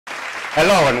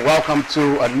Hello and welcome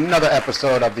to another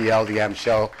episode of the LDM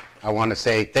Show. I want to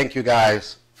say thank you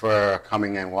guys for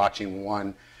coming and watching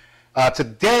one.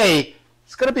 Today,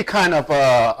 it's going to be kind of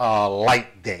a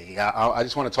light day. I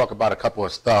just want to talk about a couple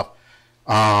of stuff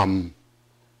going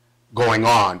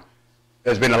on.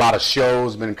 There's been a lot of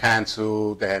shows been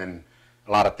canceled and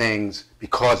a lot of things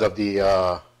because of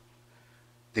the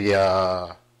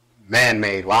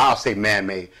man-made, well, I'll say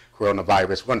man-made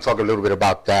coronavirus. We're going to talk a little bit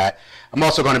about that. I'm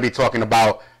also going to be talking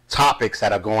about topics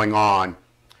that are going on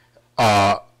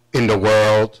in the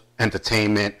world,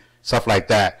 entertainment, stuff like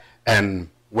that. And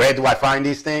where do I find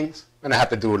these things? I'm going to have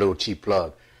to do a little cheap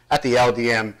plug. At the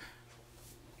LDM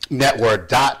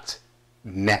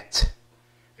Network.net.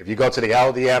 If you go to the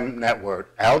LDM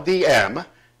Network,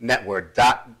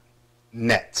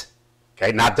 LDMnetwork.net,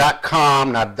 okay, not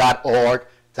 .com, not .org,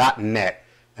 .net,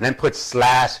 and then put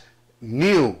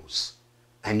 /news,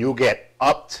 and you'll get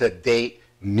up-to-date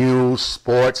news,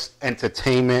 sports,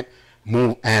 entertainment,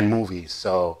 and movies.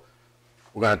 So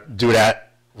we're going to do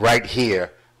that right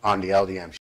here on the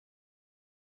LDM Show.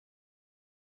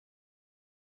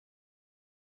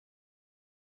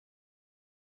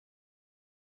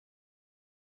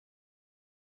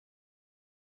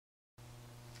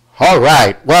 All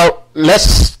right. Well, let's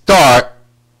start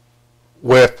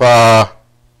with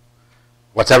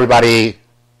what's everybody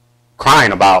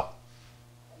crying about,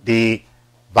 the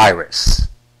virus,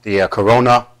 the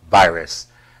coronavirus.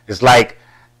 It's like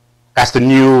that's the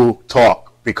new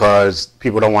talk because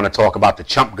people don't want to talk about the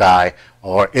chump guy,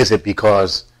 or is it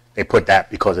because they put that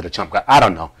because of the chump guy? I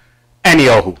don't know. Any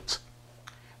old hoot.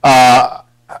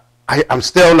 I'm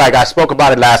still, like I spoke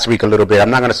about it last week a little bit.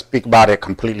 I'm not going to speak about it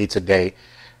completely today.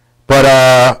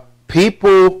 But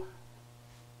people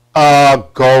are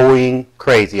going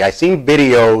crazy. I've seen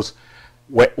videos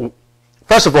where,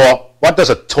 first of all, what does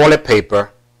a toilet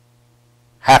paper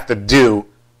have to do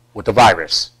with the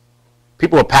virus?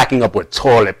 People are packing up with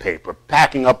toilet paper,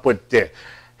 packing up with the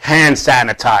hand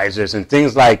sanitizers and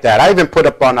things like that. I even put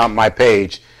up on my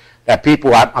page that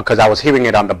people, because I was hearing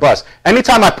it on the bus.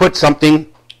 Anytime I put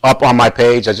something up on my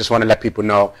page, I just want to let people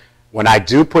know, when I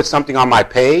do put something on my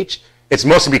page, it's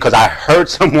mostly because I heard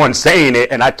someone saying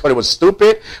it and I thought it was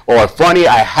stupid or funny.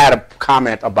 I had a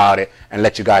comment about it and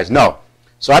let you guys know.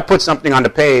 So I put something on the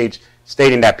page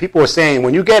stating that people were saying,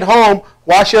 when you get home,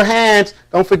 wash your hands,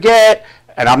 don't forget.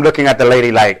 And I'm looking at the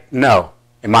lady like, no.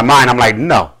 In my mind, I'm like,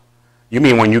 no. You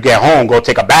mean when you get home, go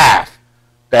take a bath?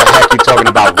 The heck you talking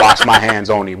about wash my hands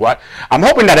only? What? I'm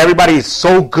hoping that everybody is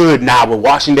so good now with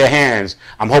washing their hands.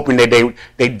 I'm hoping that they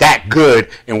that good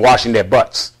in washing their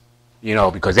butts. You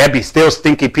know, because there'd be still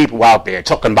stinky people out there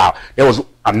talking about, there was,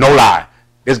 I'm no lie,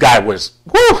 this guy was,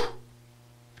 whoo!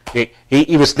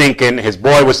 He was thinking, his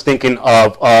boy was thinking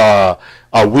of a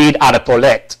weed à la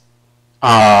toilette.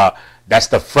 That's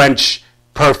the French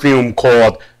perfume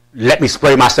called, let me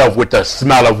spray myself with the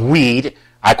smell of weed.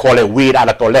 I call it weed à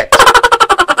la toilette.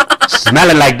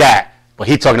 Smelling like that. But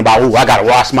he talking about, ooh, I got to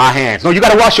wash my hands. No, you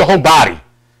got to wash your whole body.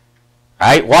 All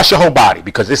right? Wash your whole body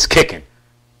because it's kicking.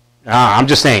 I'm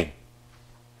just saying.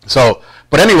 So,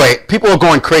 but anyway, people are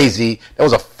going crazy. There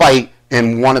was a fight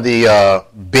in one of the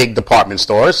big department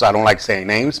stores. I don't like saying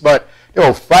names, but they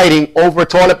were fighting over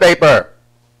toilet paper.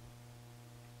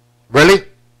 Really?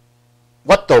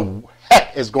 What the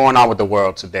heck is going on with the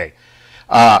world today?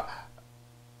 My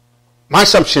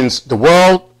assumptions, the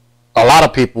world, a lot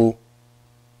of people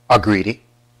are greedy,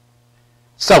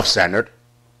 self-centered,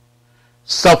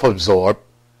 self-absorbed.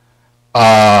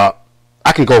 I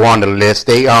can go on the list.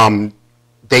 They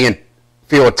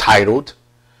feel entitled,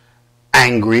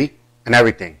 angry, and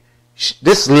everything.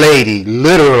 This lady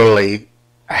literally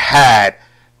had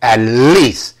at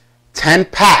least 10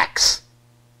 packs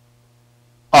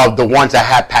of the ones that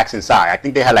had packs inside. I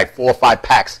think they had like 4 or 5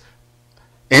 packs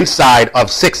inside of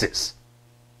 6s.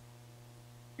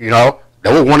 You know,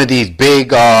 they were one of these big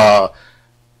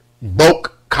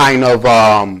bulk kind of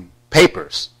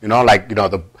papers. You know, like, you know,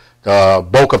 the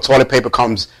bulk of toilet paper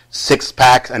comes 6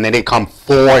 packs, and then they come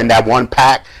 4 in that 1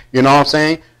 pack. You know what I'm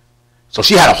saying? So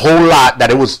she had a whole lot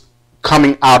that it was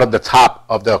coming out of the top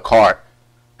of the cart.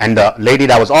 And the lady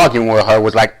that was arguing with her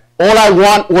was like, all I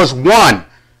want was 1.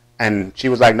 And she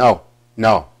was like, no.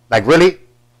 Like, really?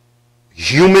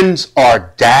 Humans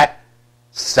are that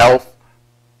self.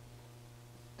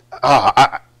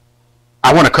 I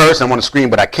want to curse and want to scream,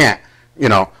 but I can't. You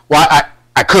know, well,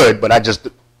 I could, but I just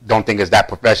don't think it's that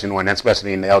professional, and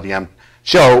especially in the LDM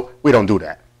show, we don't do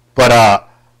that. But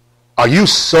are you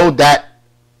so that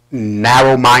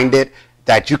narrow-minded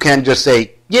that you can just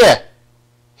say, yeah,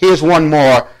 here's 1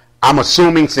 more. I'm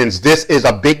assuming since this is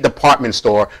a big department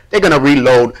store, they're going to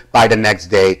reload by the next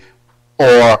day.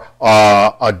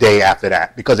 or a day after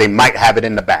that, because they might have it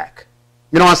in the back.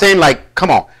 You know what I'm saying? Like,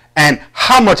 come on. And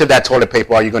how much of that toilet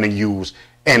paper are you going to use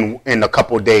in a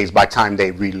couple of days by the time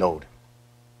they reload?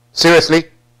 Seriously?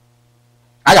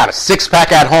 I got a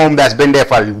 6-pack at home that's been there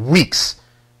for weeks,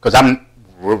 because I'm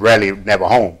rarely never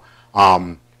home.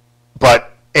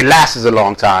 But it lasts a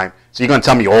long time. So you're going to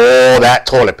tell me all that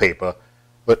toilet paper.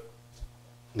 But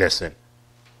listen,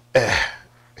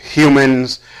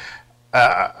 humans,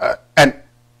 and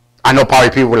I know probably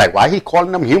people were like, why are he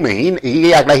calling them human?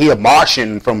 He act like he a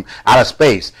Martian from outer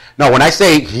space. No, when I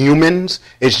say humans,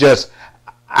 it's just,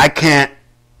 I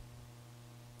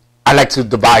like to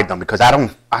divide them, because I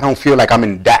don't feel like I'm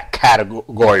in that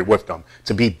category with them,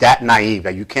 to be that naive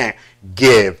that you can't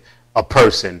give a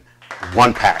person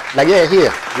 1 pack. Like, yeah,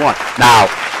 here, 1. Now,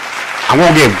 I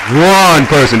won't give 1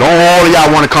 person. All of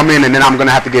y'all want to come in, and then I'm going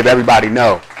to have to give everybody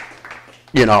no.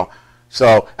 You know,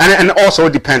 so, and also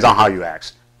it depends on how you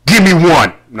ask. Give me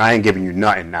 1. No, I ain't giving you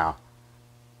nothing now.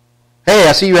 Hey,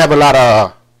 I see you have a lot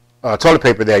of toilet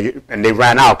paper there, and they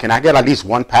ran out. Can I get at least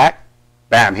 1 pack?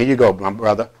 Bam, here you go, my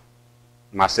brother,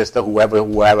 my sister,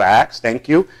 whoever asks. Thank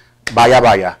you. Baya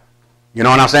baya. You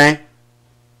know what I'm saying?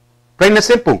 Plain and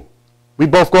simple. We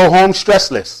both go home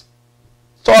stressless.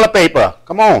 Toilet paper.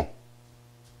 Come on.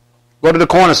 Go to the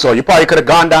corner store. You probably could have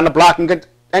gone down the block and get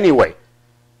anyway.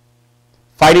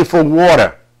 Fighting for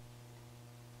water.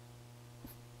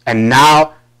 And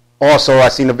now, also, I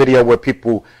seen a video where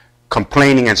people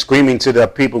complaining and screaming to the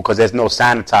people because there's no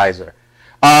sanitizer.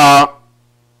 I'm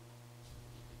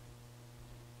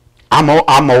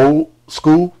old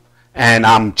school and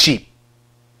I'm cheap.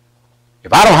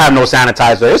 If I don't have no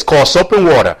sanitizer, it's called soap and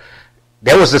water.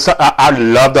 There was this. I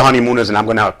love the honeymooners, and I'm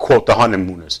going to quote the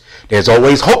honeymooners. There's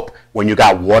always hope when you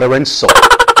got water and soap.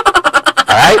 All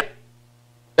right?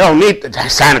 You don't need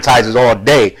sanitizers all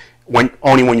day,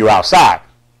 only when you're outside.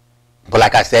 But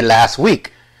like I said last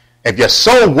week, if you're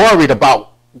so worried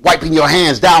about wiping your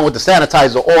hands down with the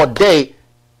sanitizer all day,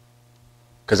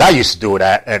 because I used to do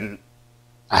that, and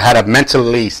I had to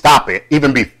mentally stop it,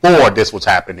 even before this was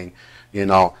happening. You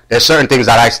know, there's certain things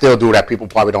that I still do that people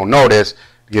probably don't notice.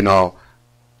 You know,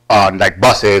 like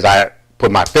buses, I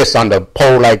put my fist on the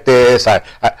pole like this.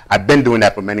 I've been doing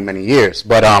that for many, many years.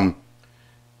 But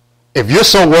if you're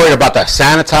so worried about the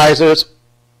sanitizers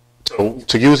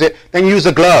to use it, then use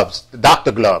the gloves, the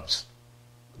doctor gloves.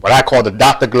 What I call the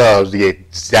doctor gloves, the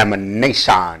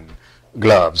examination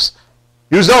gloves.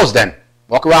 Use those then.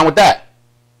 Walk around with that.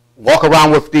 Walk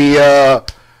around with the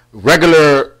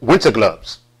regular winter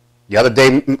gloves. The other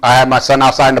day, I had my son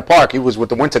outside in the park. He was with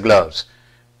the winter gloves.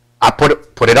 I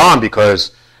put it on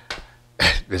because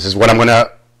this is what I'm going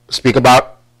to speak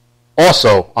about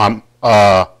also.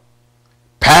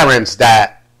 Parents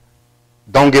that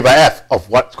don't give a F of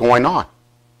what's going on.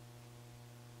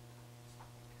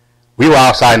 We were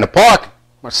outside in the park.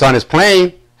 My son is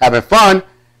playing, having fun.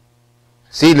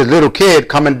 See the little kid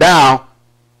coming down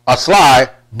a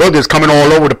slide. Boogers coming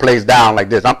all over the place down like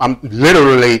this. I'm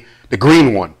literally the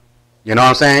green one. You know what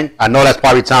I'm saying? I know that's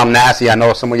probably sound nasty. I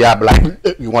know some of y'all be like,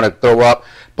 you want to throw up.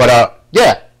 But,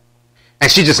 yeah.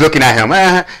 And she just looking at him.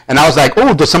 And I was like,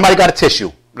 oh, does somebody got a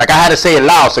tissue? Like, I had to say it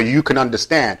loud so you can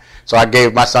understand. So I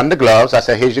gave my son the gloves. I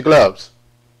said, here's your gloves.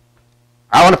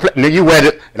 I want to play. No, you wear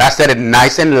it. And I said it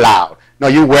nice and loud. No,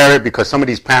 you wear it because some of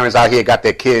these parents out here got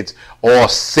their kids all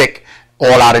sick,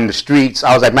 all out in the streets.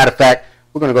 I was like, matter of fact,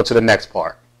 we're going to go to the next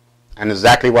part. And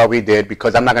exactly what we did,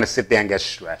 because I'm not going to sit there and get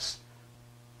stressed.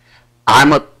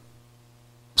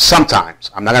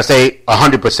 Sometimes, I'm not going to say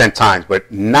 100% times, but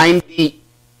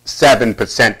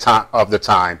 97% of the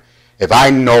time, if I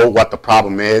know what the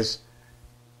problem is,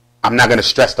 I'm not going to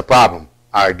stress the problem.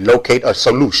 I locate a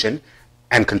solution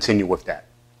and continue with that.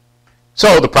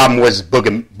 So the problem was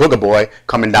Booger Boy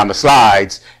coming down the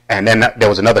slides, and then there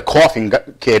was another coughing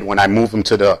kid when I moved him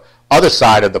to the other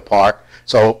side of the park.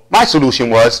 So my solution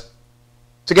was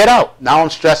to get out. Now I'm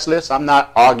stressless. I'm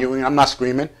not arguing. I'm not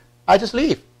screaming. I just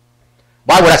leave.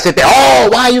 Why would I sit there? Oh,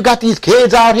 why you got these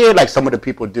kids out here? Like some of the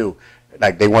people do.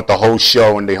 Like they want the whole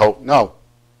show and they hope. No.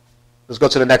 Let's go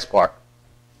to the next part.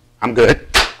 I'm good.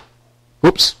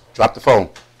 Oops. Drop the phone.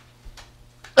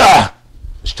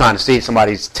 Just trying to see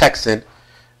somebody's texting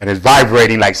and it's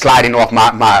vibrating, like sliding off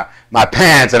my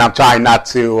pants, and I'm trying not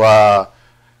to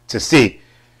see.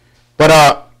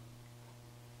 But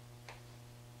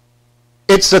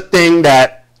it's a thing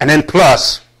that, and then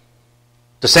plus,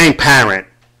 the same parent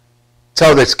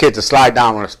tell this kid to slide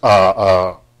down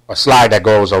a slide that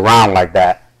goes around like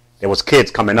that. There was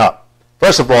kids coming up.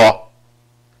 First of all,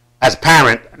 as a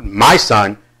parent, my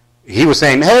son, he was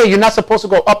saying, hey, you're not supposed to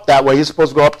go up that way. You're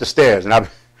supposed to go up the stairs. And I'd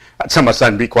I tell my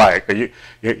son, be quiet.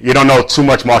 You don't know too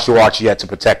much martial arts yet to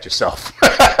protect yourself.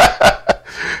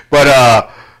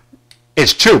 But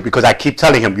it's true, because I keep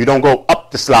telling him, you don't go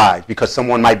up the slide because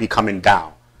someone might be coming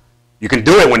down. You can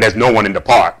do it when there's no one in the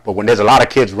park, but when there's a lot of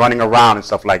kids running around and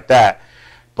stuff like that,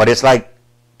 but it's like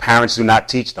parents do not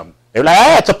teach them. They're like,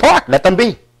 hey, it's a park, let them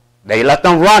be. They let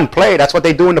them run, play, that's what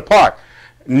they do in the park.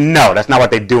 No, that's not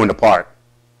what they do in the park.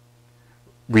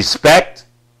 Respect,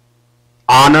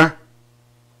 honor,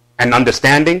 and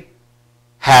understanding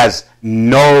has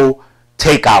no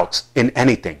takeouts in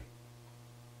anything.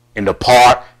 In the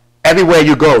park, everywhere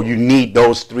you go, you need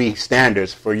those 3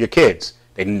 standards for your kids.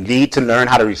 They need to learn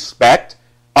how to respect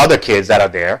other kids that are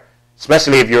there,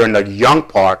 especially if you're in a young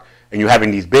park and you're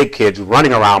having these big kids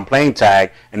running around playing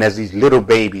tag, and there's these little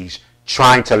babies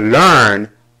trying to learn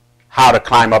how to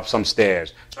climb up some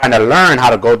stairs, trying to learn how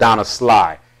to go down a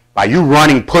slide. By you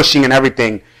running, pushing, and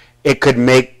everything, it could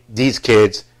make these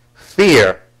kids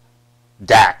fear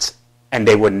that, and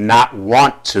they would not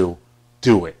want to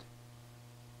do it.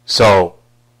 So,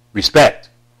 respect.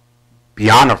 Be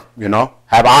honor,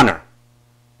 have honor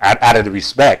out of the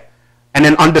respect. And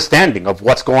then understanding of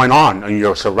what's going on in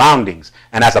your surroundings.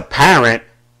 And as a parent,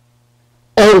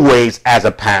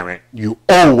 you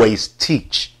always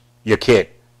teach your kid.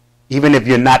 Even if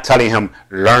you're not telling him,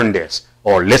 learn this,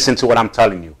 or listen to what I'm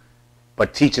telling you,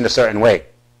 but teach in a certain way.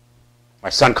 My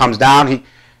son comes down,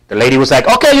 the lady was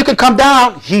like, okay, you can come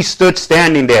down. He stood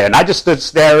standing there, and I just stood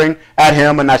staring at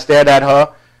him, and I stared at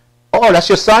her. Oh, that's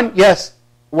your son? Yes.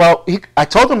 Well, I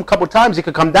told him a couple times he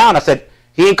could come down. I said,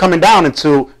 he ain't coming down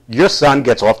until your son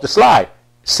gets off the slide.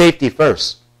 Safety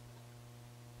first.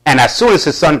 And as soon as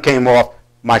his son came off,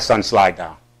 my son slid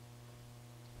down.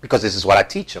 Because this is what I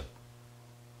teach him.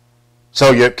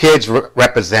 So your kids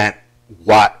represent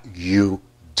what you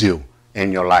do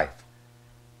in your life.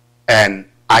 And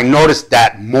I noticed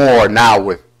that more now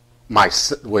with my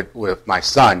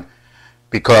son,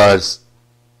 because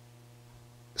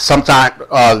sometime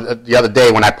the other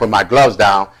day when I put my gloves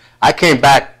down, I came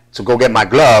back to go get my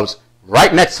gloves.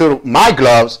 Right next to my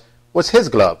gloves was his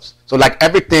gloves. So like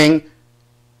everything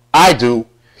I do,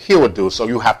 he would do. So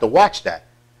you have to watch that.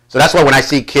 So that's why when I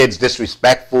see kids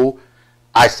disrespectful,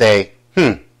 I say,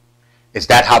 is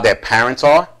that how their parents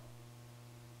are?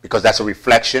 Because that's a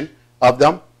reflection of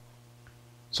them.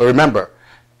 So remember,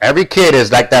 every kid is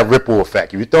like that ripple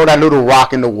effect. If you throw that little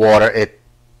rock in the water, it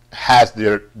has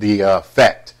the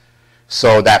effect.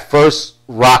 So that first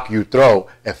rock you throw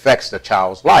affects the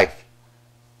child's life.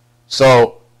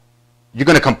 So you're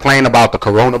going to complain about the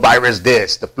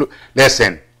coronavirus, the flu.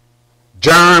 Listen,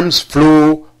 germs,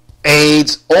 flu,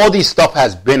 AIDS, all these stuff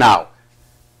has been out.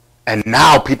 And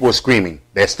now people are screaming.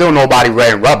 There's still nobody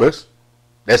wearing rubbers.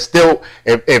 There's still,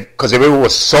 because if it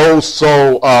was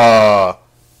so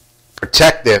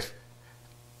protective,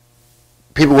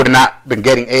 people would have not been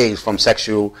getting AIDS from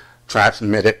sexual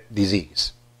transmitted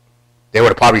disease. They would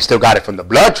have probably still got it from the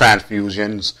blood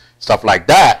transfusions, stuff like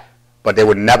that, but they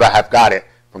would never have got it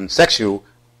from sexual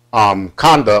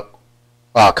contact,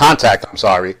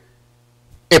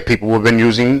 if people would have been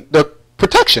using the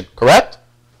protection, correct?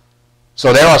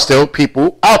 So there are still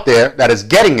people out there that is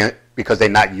getting it because they're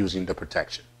not using the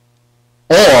protection.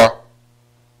 Or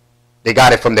they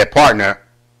got it from their partner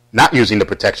not using the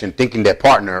protection, thinking their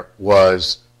partner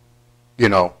was,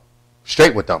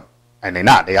 straight with them. And they're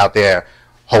not. They're out there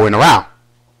hoeing around.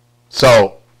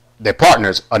 So their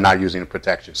partners are not using the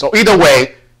protection. So either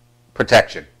way,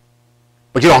 protection.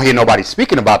 But you don't hear nobody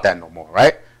speaking about that no more,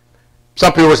 right?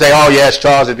 Some people will say, oh, yes,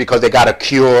 Charles, it's because they got a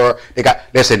cure.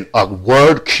 Listen, a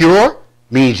word cure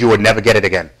means you would never get it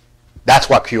again. That's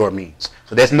what cure means.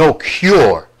 So there's no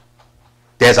cure.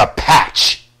 There's a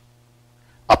patch,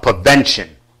 a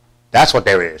prevention. That's what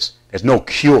there is. There's no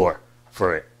cure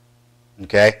for it.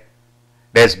 Okay?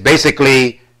 There's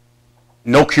basically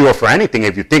no cure for anything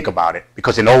if you think about it,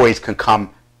 because it always can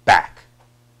come back.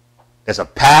 There's a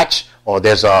patch, or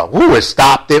there's it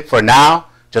stopped it for now,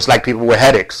 just like people with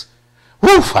headaches.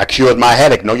 I cured my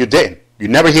headache. No, you didn't. You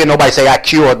never hear nobody say, I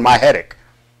cured my headache.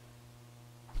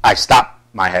 I stopped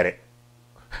my headache.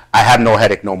 I have no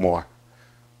headache no more.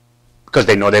 Because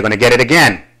they know they're going to get it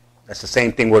again. That's the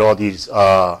same thing with all these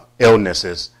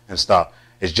illnesses and stuff.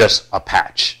 It's just a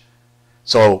patch.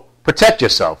 So protect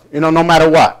yourself, no matter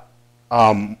what.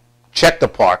 Check the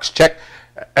parks.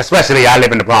 Especially I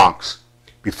live in the Bronx.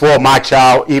 Before my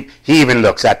child, he even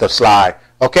looks at the slide.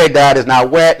 Okay, Dad, it's not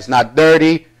wet. It's not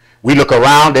dirty. We look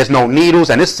around. There's no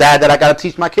needles. And it's sad that I got to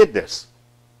teach my kid this.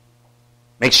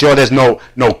 Make sure there's no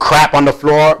crap on the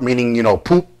floor, meaning,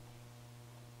 poop.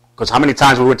 Because how many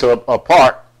times we went to a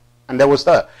park and there was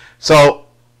stuff. So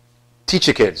teach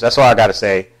your kids. That's all I got to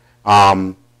say.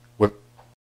 with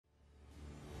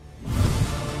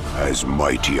as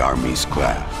mighty armies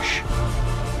clash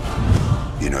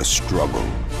in a struggle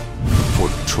for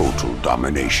total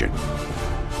domination.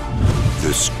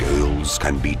 The scales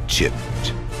can be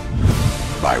tipped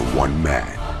by one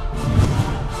man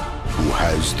who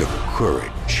has the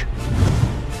courage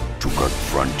to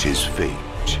confront his fate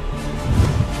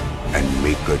and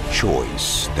make a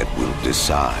choice that will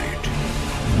decide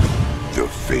the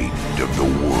fate of the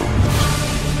world.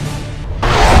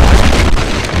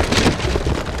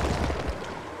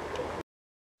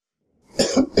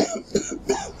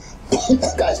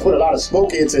 Guys put a lot of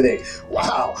smoke in today.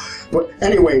 Wow. But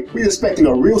anyway, we expecting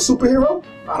a real superhero?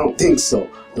 I don't think so.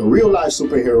 The real life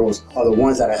superheroes are the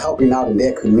ones that are helping out in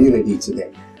their community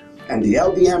today. And the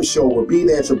LDM show will be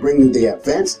there to bring you the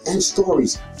events and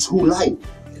stories to life.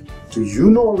 Do you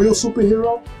know a real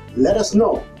superhero? Let us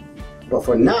know. But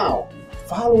for now,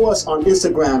 follow us on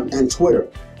Instagram and Twitter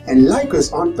and like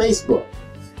us on Facebook.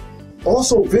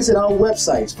 Also visit our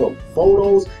websites for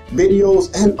photos, videos,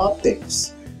 and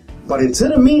updates. But until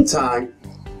the meantime,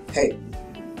 hey,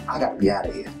 I gotta be out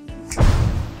of here.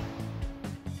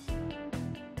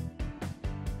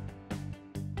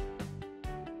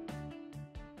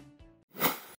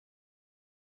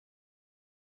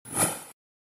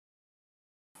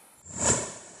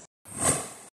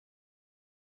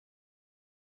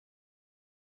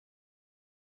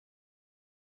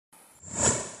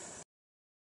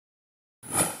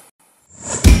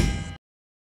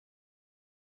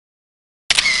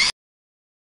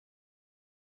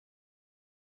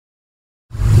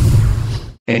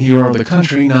 And here are the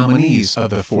country nominees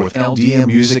of the 4th LDM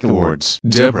Music Awards.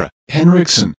 Deborah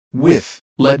Henriksen with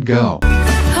Let Go.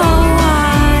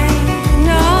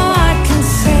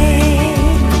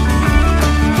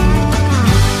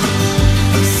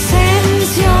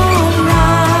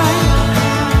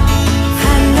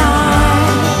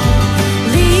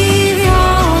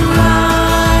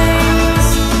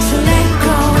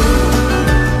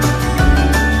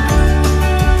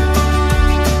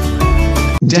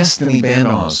 Destiny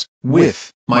Bandos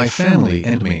with My Family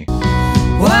and Me.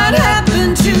 What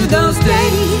happened to those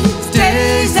days?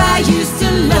 Days I used to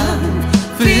love,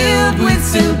 filled with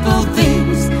simple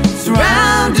things,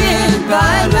 surrounded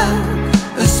by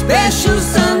love, a special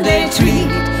Sunday treat,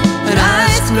 an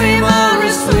ice cream or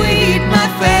a sweet, my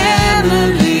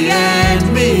family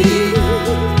and me.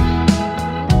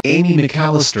 Amy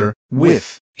McAllister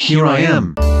with Here I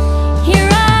Am. Here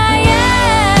I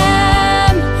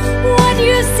am. What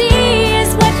you see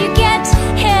is what you get,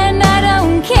 and I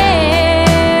don't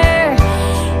care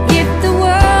if the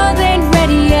world ain't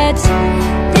ready yet.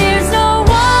 There's no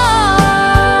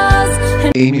walls.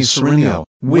 Amy Serino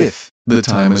with The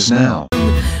Time Is Now.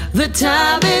 The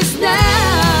time is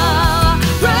now,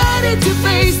 ready to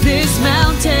face this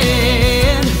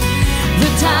mountain. The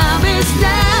time is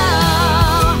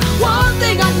now, one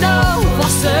thing I know for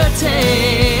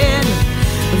certain.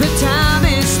 The time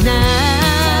is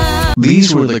now.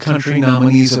 These were the country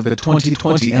nominees of the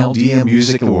 2020 LDM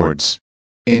Music Awards.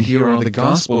 And here are the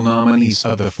gospel nominees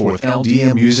of the 4th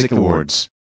LDM Music Awards.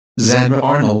 Zandra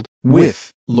Arnold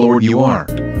with Lord You Are.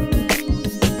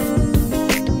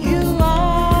 You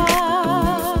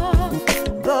are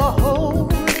the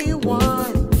Holy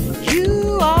One.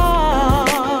 You are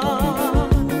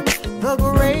the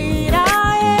great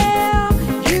I am.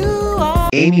 You are.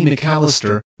 Amy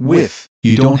McAllister with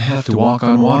You Don't Have to Walk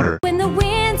on Water. When the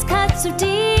winds cut so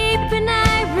deep and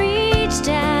I reached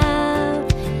out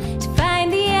to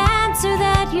find the answer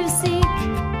that you seek,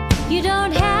 you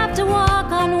don't have to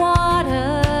walk on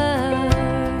water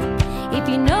if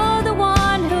you know the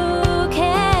one who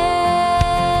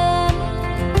can.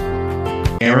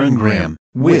 Aaron Graham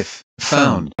with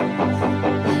Found.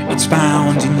 It's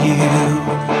found in you.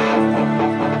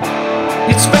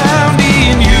 It's found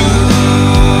in you.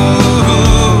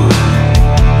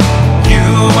 You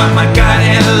are my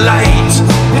guiding light.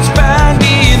 It's found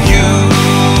in you.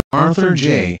 Arthur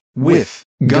J. with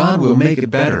God Will Make It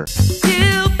Better.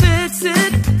 He'll fix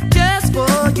it just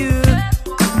for you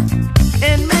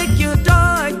and make your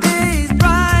dark days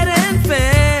bright and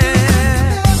fair.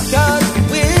 God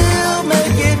will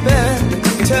make it better.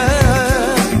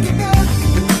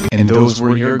 And those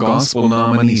were your gospel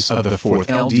nominees of the 4th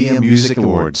LDM Music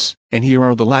Awards. And here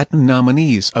are the Latin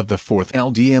nominees of the 4th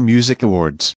LDM Music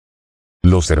Awards.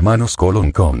 Los hermanos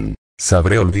Colón con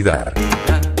Sabré Olvidar.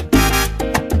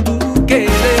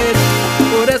 Querer,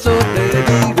 por eso te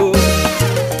digo.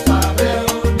 Sabe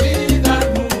olvidar,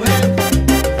 mujer.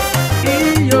 Y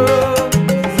yo.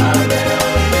 Sabe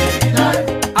olvidar.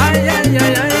 Ay, ay,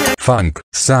 ay, ay. Funk,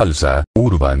 salsa,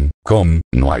 urban, com,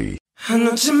 no hay.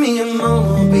 Anoche me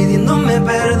llamó pidiéndome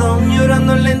perdón,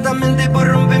 llorando lentamente por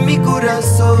romper mi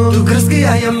corazón. ¿Tú crees que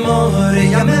hay amor?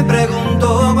 Ella me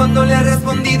preguntó. Cuando le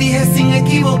respondí dije sin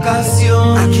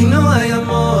equivocación: aquí no hay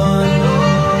amor.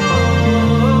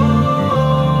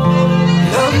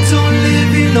 Love don't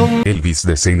live in no. Elvis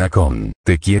de Cena con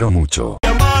Te quiero mucho. Me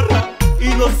amarra y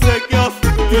no sé qué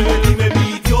hacer. Dime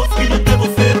mi Dios que yo debo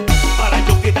ser para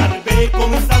yo quedarme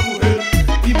con esa mujer.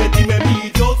 Dime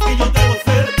mi Dios que yo debo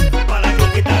ser para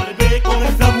yo quedarme con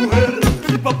esa mujer.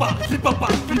 Sí papá, sí papá,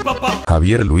 sí papá.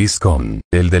 Javier Luis con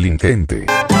El Delincuente.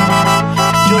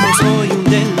 Yo no soy un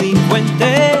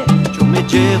delincuente, yo me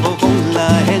llevo con la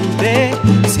gente.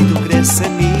 Si tú crees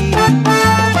en mí,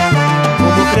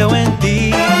 como creo en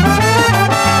ti,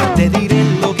 te diré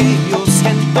lo que yo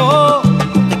siento.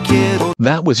 Te quiero.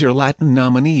 That was your Latin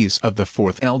nominees of the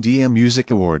 4th LDM Music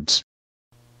Awards.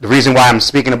 The reason why I'm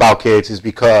speaking about kids is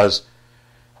because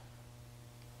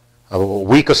a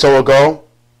week or so ago,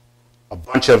 a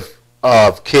bunch of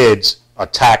kids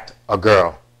attacked a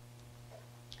girl.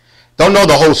 Don't know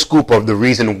the whole scoop of the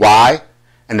reason why,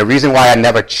 and the reason why I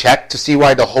never checked to see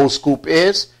why the whole scoop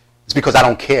is because I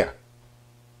don't care.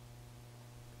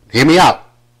 Hear me out.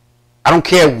 I don't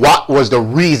care what was the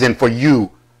reason for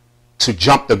you to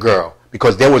jump the girl,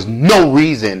 because there was no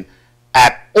reason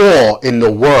at all in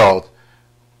the world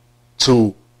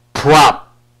to prompt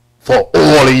for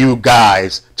all of you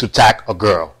guys to attack a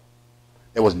girl.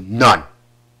 There was none.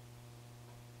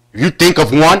 If you think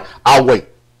of one, I'll wait.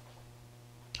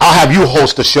 I'll have you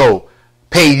host a show,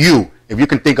 pay you, if you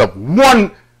can think of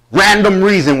one random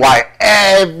reason why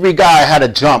every guy had to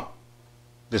jump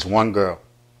this one girl.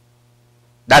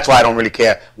 That's why I don't really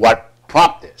care what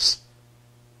prompt this.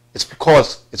 It's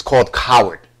because it's called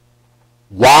coward.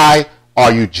 Why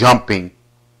are you jumping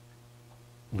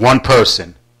one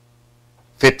person,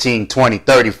 15, 20,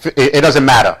 30, it doesn't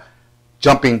matter.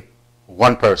 Jumping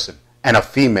one person, and a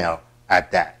female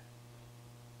at that.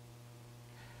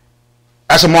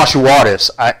 As a martial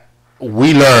artist,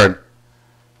 we learn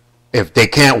if they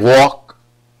can't walk,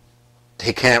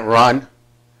 they can't run,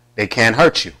 they can't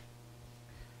hurt you.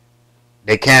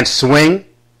 They can't swing,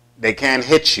 they can't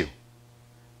hit you.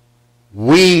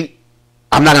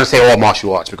 I'm not going to say all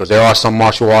martial arts, because there are some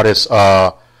martial artists,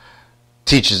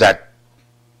 teachers that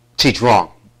teach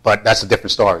wrong, but that's a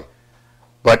different story.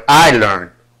 But I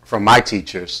learned from my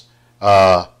teachers,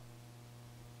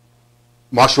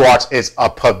 martial arts is a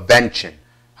prevention.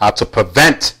 How to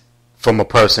prevent from a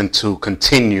person to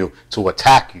continue to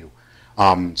attack you.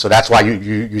 So that's why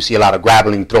you see a lot of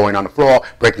grappling, throwing on the floor,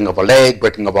 breaking of a leg,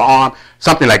 breaking of an arm,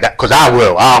 something like that. Because I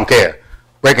don't care.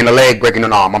 Breaking a leg, breaking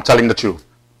an arm. I'm telling the truth.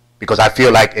 Because I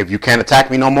feel like if you can't attack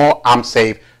me no more, I'm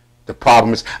safe. The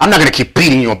problem is, I'm not going to keep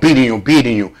beating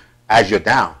you as you're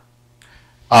down.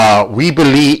 We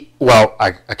believe, well,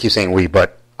 I keep saying we,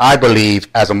 but I believe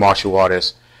as a martial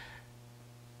artist,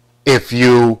 if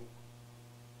your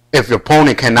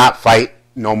opponent cannot fight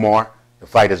no more, the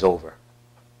fight is over.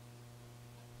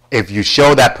 If you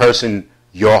show that person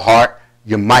your heart,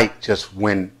 you might just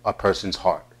win a person's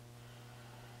heart.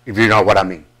 If you know what I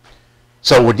mean.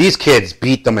 So with these kids,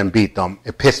 beat them,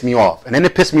 it pissed me off. And then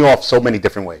it pissed me off so many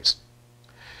different ways.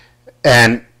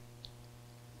 And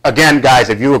again, guys,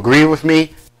 if you agree with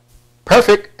me,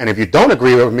 perfect. And if you don't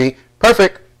agree with me,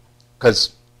 perfect.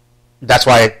 Because that's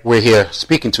why we're here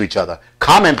speaking to each other.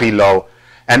 Comment below.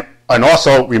 And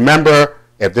also remember,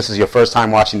 if this is your first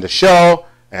time watching the show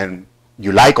and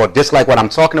you like or dislike what I'm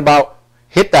talking about,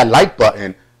 hit that like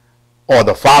button or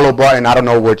the follow button. I don't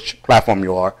know which platform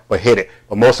you are, but hit it.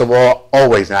 But most of all,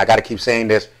 always, and I got to keep saying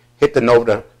this, hit the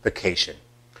notification.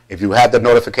 If you have the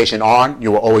notification on,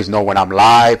 you will always know when I'm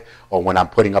live or when I'm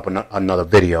putting up another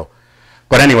video.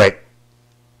 But anyway,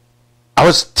 I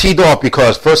was teed off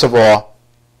because, first of all,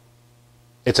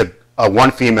 it's a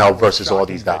one female versus all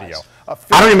these guys.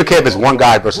 I don't even care if it's one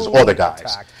guy versus all the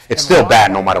guys. It's still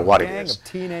bad no matter what it is.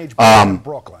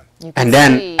 And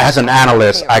then, as an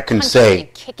analyst, I can say,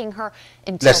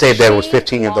 let's say there was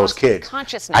 15 of those kids.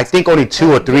 I think only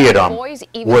 2 or 3 of them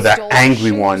were the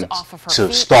angry ones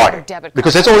to start it.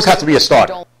 Because there always has to be a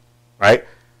starter, right?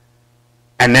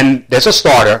 And then there's a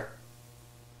starter,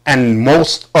 and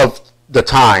most of the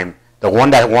time, the one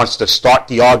that wants to start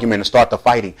the argument and start the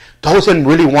fighting doesn't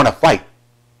really want to fight.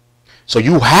 So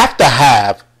you have to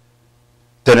have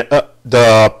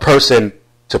the person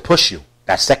to push you.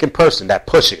 That second person that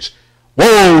pushes.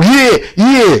 Whoa,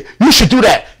 yeah, you should do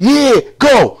that. Yeah,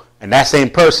 go. And that same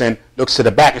person looks to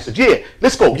the back and says, yeah,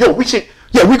 let's go. Yo, we're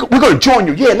going to join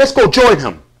you. Yeah, let's go join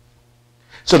him.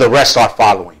 So the rest start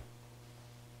following.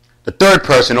 The third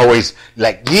person always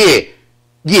like, you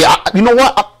know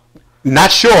what?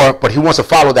 Not sure, but he wants to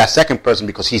follow that second person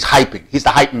because he's hyping. He's the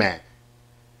hype man.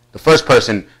 The first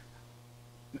person,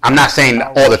 I'm not saying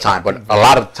all the time, but a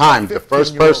lot of the time, the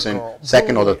first person,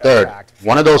 second or the third,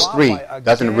 one of those three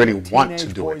doesn't really want to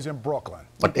do it.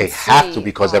 But they have to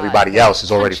because everybody else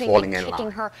is already falling in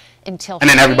line. And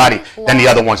then then the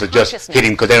other ones are just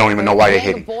hitting because they don't even know why they're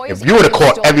hitting. If you would have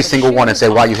caught every single one and said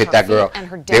why you hit that girl,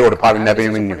 they would have probably never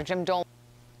even knew.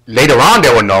 Later on,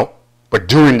 they would know, but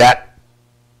during that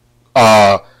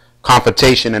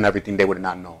confrontation and everything, they would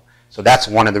not know. So that's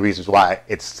one of the reasons why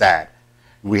it's sad.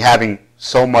 We're having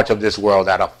so much of this world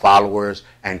that are followers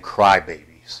and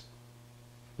crybabies.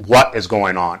 What is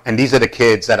going on? And these are the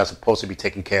kids that are supposed to be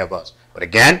taking care of us. But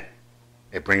again,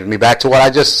 it brings me back to what I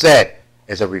just said.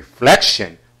 Is a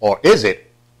reflection, or is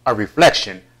it a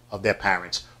reflection of their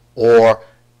parents or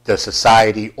the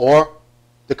society or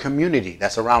the community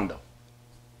that's around them?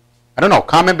 I don't know.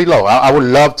 Comment below. I would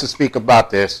love to speak about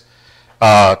this.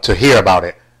 To hear about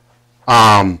it,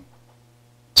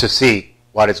 to see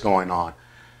what is going on.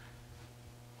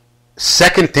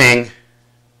 Second thing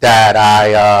that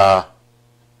I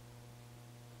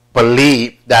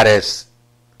believe that has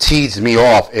teased me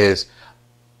off is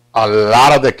a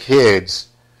lot of the kids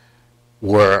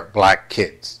were black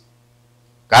kids.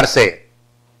 Gotta say it.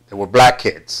 They were black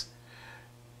kids.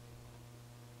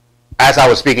 As I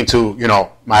was speaking to,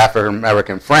 my African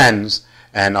American friends,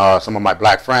 and some of my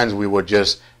black friends, we were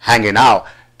just hanging out.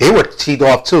 They were teed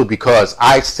off too because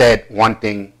I said one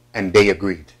thing and they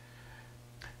agreed.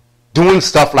 Doing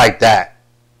stuff like that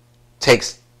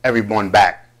takes everyone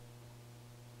back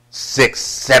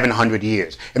 600-700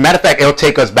 years. As a matter of fact, it'll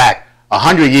take us back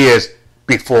 100 years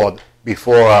before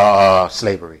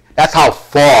slavery. That's how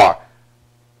far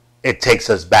it takes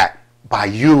us back by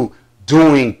you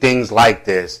doing things like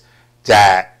this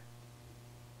that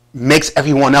makes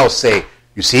everyone else say,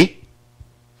 you see?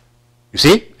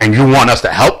 And you want us to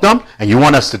help them? And you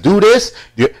want us to do this?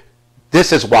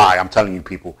 This is why I'm telling you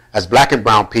people, as black and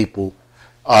brown people,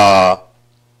 the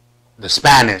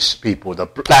Spanish people, the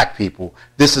black people,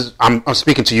 I'm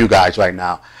speaking to you guys right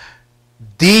now.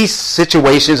 These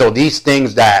situations or these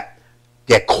things that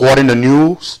get caught in the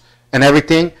news and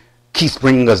everything keeps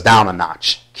bringing us down a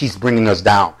notch. Keeps bringing us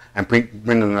down and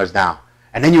bringing us down.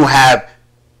 And then you have,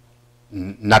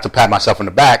 not to pat myself on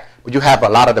the back, but you have a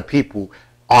lot of the people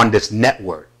on this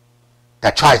network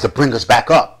that tries to bring us back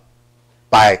up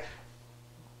by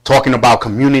talking about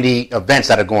community events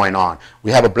that are going on.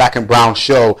 We have a black and brown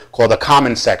show called The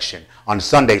Comment Section on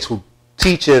Sundays who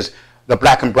teaches the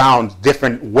black and browns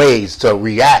different ways to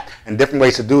react and different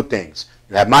ways to do things.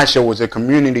 You have my show, was a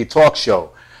community talk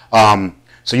show.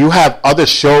 So you have other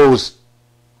shows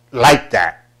like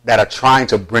that are trying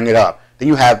to bring it up. Then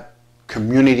you have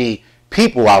community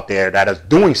people out there that is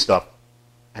doing stuff,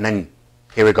 and then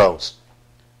here it goes.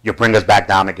 You bring us back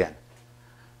down again.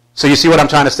 So you see what I'm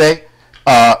trying to say?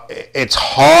 It's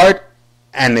hard,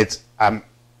 and it's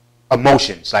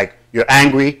emotions. Like you're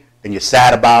angry, then you're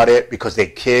sad about it because they're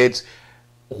kids.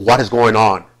 What is going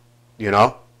on?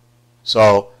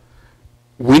 So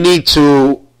we need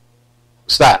to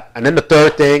stop. And then the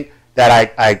third thing that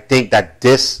I think that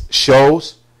this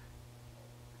shows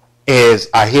is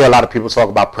I hear a lot of people talk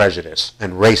about prejudice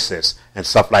and racist and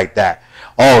stuff like that.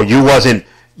 Oh, you were,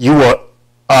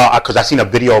 because I seen a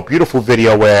beautiful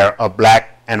video where a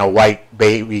black and a white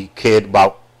baby kid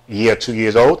about a year, 2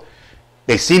 years old,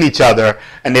 they seen each other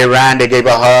and they ran, they gave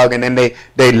a hug, and then they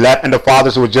left, and the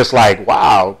fathers were just like,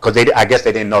 wow, because I guess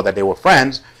they didn't know that they were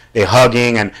friends. They're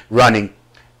hugging and running,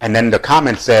 and then the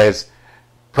comment says,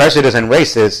 prejudice and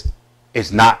racist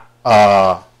is not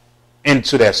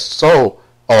into their soul.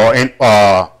 Or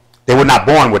they were not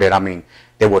born with it. I mean,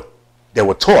 they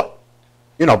were taught,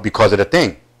 because of the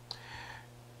thing.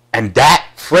 And that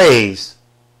phrase,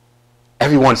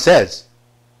 everyone says,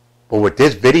 but with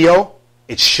this video,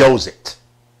 it shows it.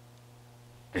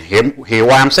 And hear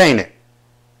why I'm saying it.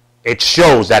 It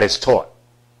shows that it's taught.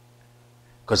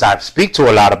 Because I speak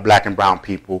to a lot of black and brown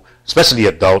people, especially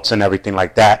adults and everything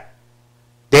like that.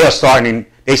 They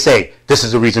say, this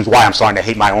is the reasons why I'm starting to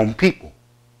hate my own people.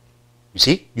 You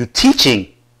see, you're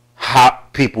teaching how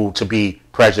people to be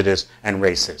prejudiced and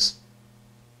racist.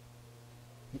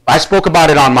 I spoke about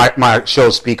it on my show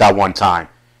Speak Out one time.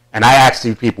 And I asked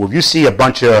these people, if you see a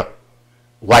bunch of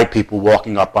white people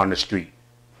walking up on the street,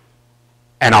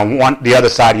 and on the other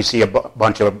side you see a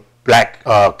bunch of black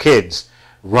kids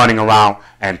running around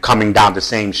and coming down the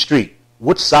same street,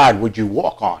 which side would you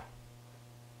walk on?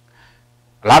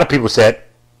 A lot of people said,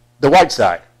 the white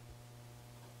side.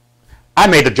 I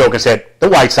made the joke and said, the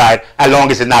white side, as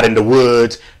long as it's not in the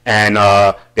woods and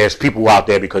there's people out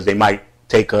there because they might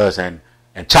take us and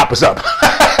and chop us up.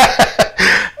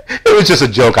 It was just a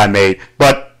joke I made.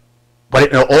 But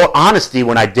in all honesty,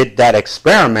 when I did that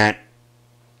experiment,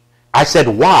 I said,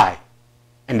 why?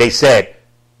 And they said,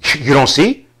 you don't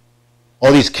see?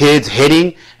 All these kids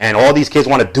hitting, and all these kids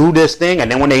want to do this thing,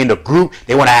 and then when they're in the group,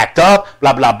 they want to act up,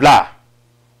 blah, blah, blah.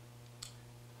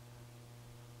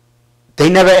 They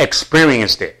never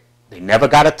experienced it. They never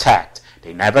got attacked.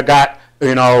 They never got,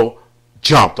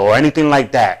 jumped or anything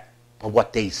like that. But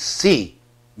what they see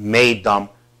made them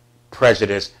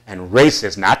prejudiced and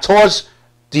racist, not towards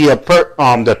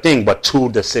the thing, but to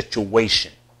the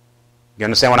situation. You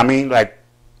understand what I mean? Like,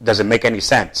 does it make any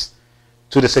sense?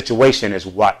 To the situation is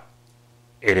what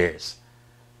it is.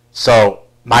 So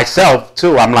myself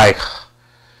too, I'm like,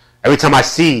 every time I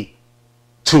see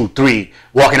 2, 3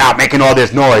 walking out making all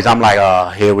this noise, I'm like, oh,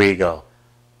 here we go.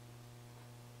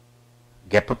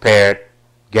 Get prepared,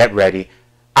 get ready.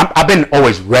 I've been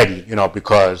always ready,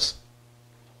 because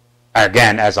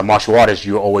again, as a martial artist,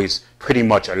 you're always pretty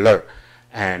much alert.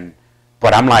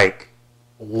 But I'm like,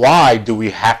 why do we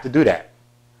have to do that?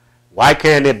 Why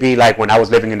can't it be like when I was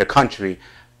living in the country,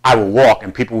 I would walk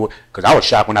and people would, because I was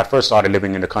shocked when I first started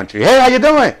living in the country. Hey, how you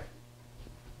doing?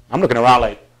 I'm looking around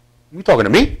like, you talking to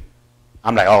me?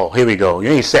 I'm like, oh, here we go. You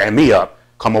ain't setting me up.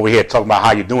 Come over here talking about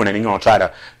how you doing and you're going to try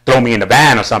to throw me in the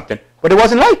van or something. But it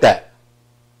wasn't like that.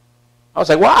 I was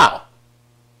like, wow.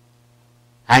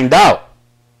 Hanged out.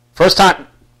 First time,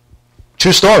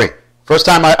 true story. First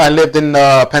time I lived in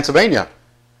Pennsylvania.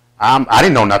 I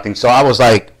didn't know nothing. So I was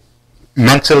like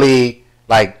mentally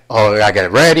like, oh, I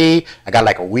get ready. I got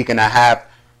like a week and a half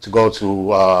to go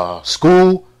to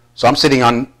school. So I'm sitting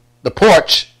on the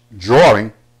porch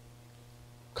drawing.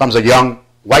 Comes a young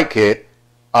white kid,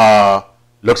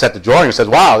 looks at the drawing and says,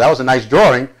 wow, that was a nice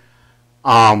drawing.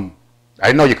 I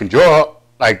didn't know you can draw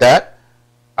like that.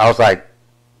 I was like,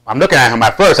 I'm looking at him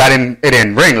at first. It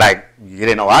didn't ring like, you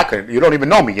didn't know I could. You don't even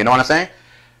know me, you know what I'm saying?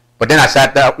 But then I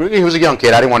sat down. He was a young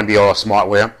kid. I didn't want to be all smart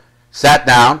with him. Sat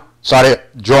down, started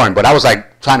drawing. But I was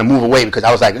like trying to move away because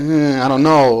I was like, I don't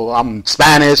know. I'm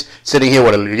Spanish, sitting here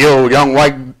with a young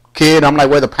white kid. I'm like,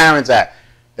 where the parents at?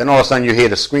 Then all of a sudden you hear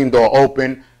the screen door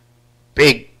open.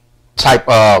 Big type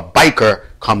biker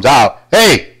comes out.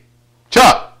 Hey,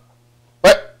 Chuck.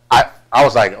 What? I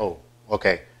was like, oh,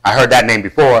 okay. I heard that name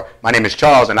before. My name is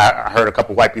Charles, and I heard a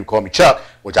couple white people call me Chuck,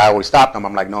 which I always stopped them.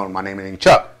 I'm like, no, my name ain't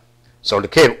Chuck. So the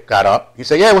kid got up. He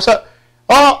said, yeah, what's up?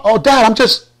 Oh, Dad, I'm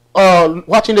just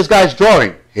watching this guy's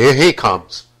drawing. Here he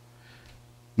comes.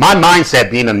 My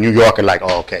mindset being a New Yorker, like,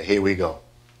 oh, okay, here we go.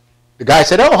 The guy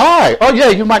said, oh, hi. Oh,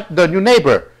 yeah, the new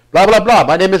neighbor. Blah, blah, blah.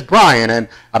 My name is Brian. And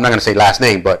I'm not going to say last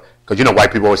name, but because,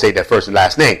 white people always say their first and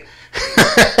last name.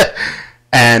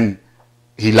 And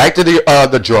he liked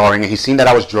the drawing, and he seen that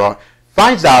I was drawing.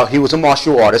 Finds out he was a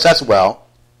martial artist as well.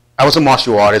 I was a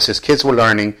martial artist. His kids were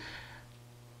learning.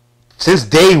 Since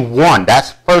day one,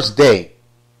 that's first day,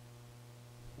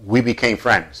 we became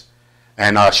friends.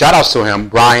 And shout outs to him,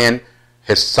 Brian,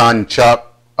 his son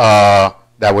Chuck, that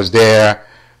was there.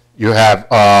 You have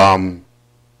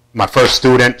my first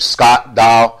student, Scott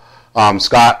Dow.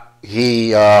 Scott,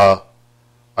 he,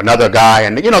 another guy,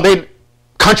 and they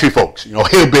country folks,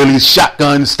 hillbillies,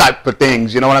 shotguns, type of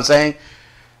things, you know what I'm saying?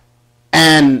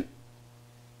 And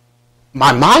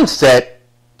my mindset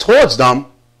towards them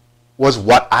was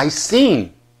what I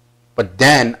seen, but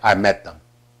then I met them.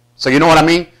 So you know what I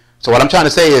mean? So what I'm trying to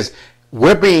say is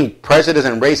we're being prejudiced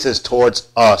and racist towards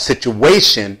a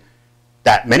situation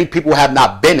that many people have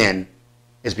not been in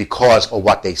is because of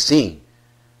what they've seen.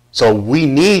 So we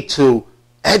need to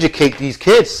educate these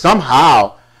kids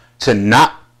somehow to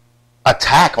not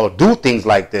attack or do things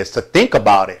like this, to think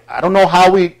about it. I don't know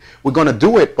how we're going to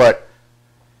do it, but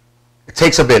it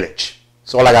takes a village.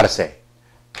 That's all I got to say.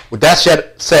 With that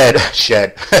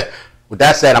with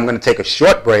that said, I'm going to take a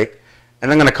short break,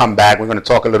 and I'm going to come back. We're going to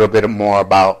talk a little bit more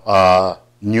about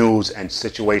news and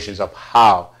situations of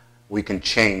how we can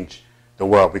change the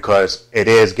world, because it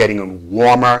is getting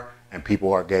warmer and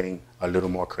people are getting a little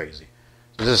more crazy.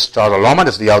 So this is Charles Laloma.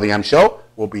 This is the LDM Show.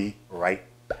 We'll be right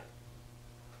back.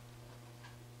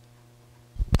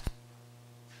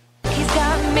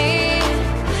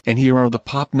 And here are the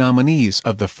pop nominees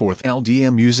of the 4th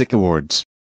LDM Music Awards.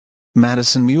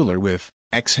 Madison Mueller with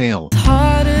Exhale. It's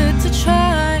harder to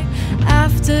try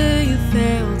after you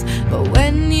failed, but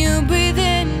when you breathe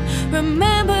in,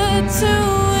 remember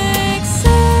to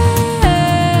exhale.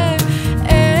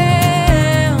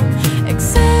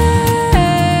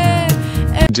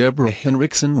 Deborah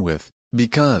Henriksen with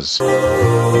Because. There's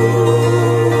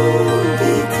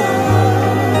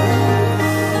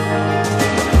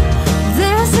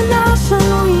an ocean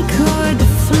we could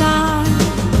fly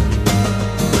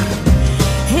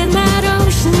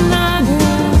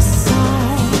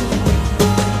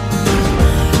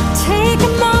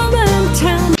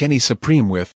Kenny Supreme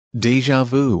with Deja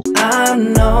Vu. I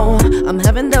know I'm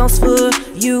having doubts for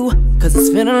you, cause it's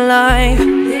feeling like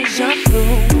deja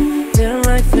vu. Feeling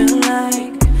like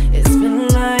it's feeling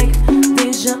like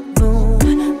deja vu.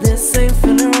 This ain't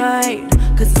feeling right,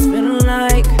 cause it's feeling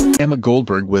like Emma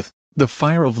Goldberg with The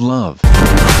Fire of Love.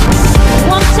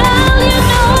 Won't tell you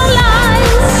no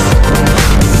lies.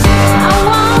 I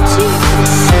want you,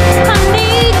 I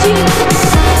need you,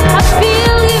 I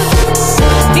feel you,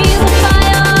 feel the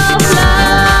fire of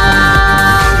love.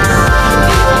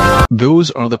 Those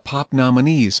are the pop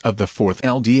nominees of the 4th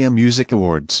LDM Music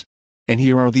Awards. And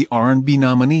here are the R&B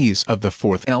nominees of the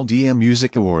 4th LDM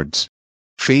Music Awards.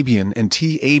 Fabian and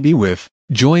TAB with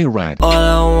Joyride. All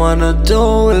I wanna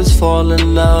do is fall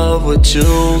in love with you,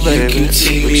 baby. You can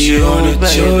take me on a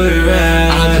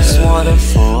joyride. I just wanna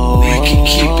fall. We can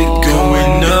keep it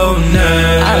going all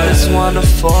night. I just wanna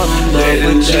fall in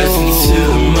love with you.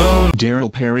 Daryl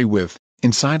Perry with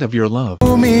Inside of Your Love.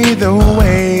 Show me the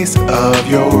ways of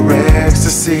your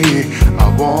ecstasy. I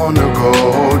wanna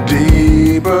go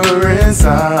deeper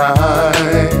inside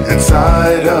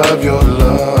of your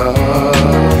love.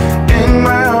 In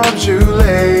my arms you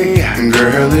lay,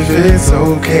 girl, if it's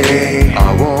okay,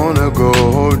 I wanna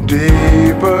go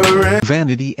deeper.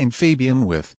 Vanity and Fabian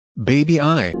with Baby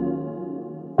I.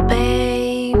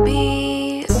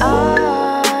 baby,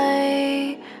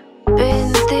 I've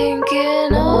been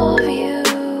thinking of you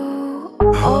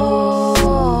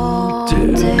all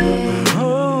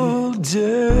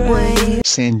day.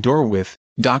 Sandor with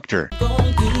Doctor.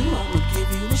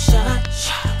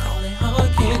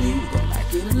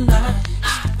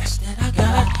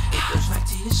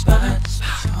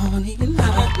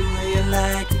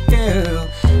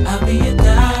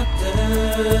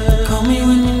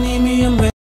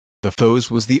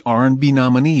 Those was the R&B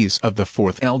nominees of the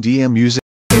 4th LDM Music.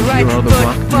 Here are the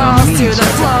rock nominees of the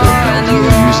 4th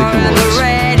LDM Music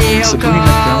Awards. Sabrina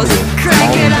Carpenter,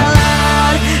 Crank it out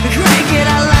loud, crank it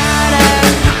out louder.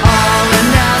 All or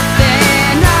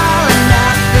nothing,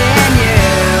 you.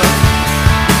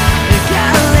 You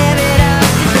gotta live it up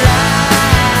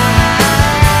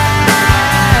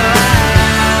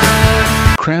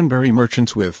loud. Cranberry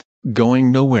Merchants with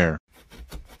Going Nowhere.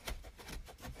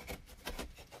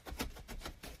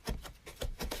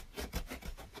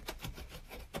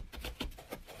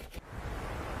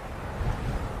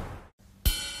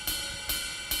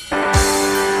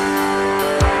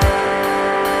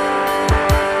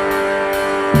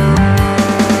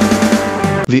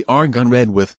 The Argon Red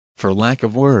with For Lack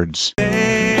of Words.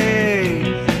 Hey,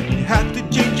 you have to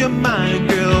change your mind,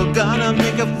 girl. Gonna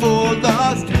make a fool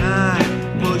lost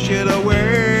time. Push it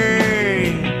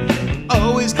away.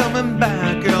 Always coming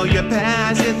back, girl. Your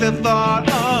past is the thought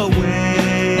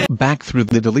away. Back Through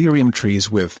the Delirium Trees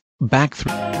with Back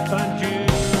Through.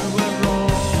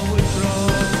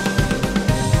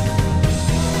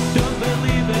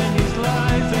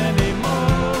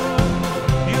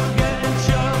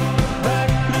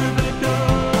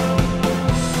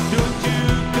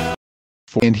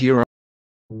 And here are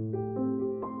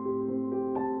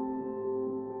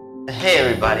Hey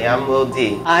everybody, I'm Will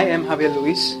D. I am Javier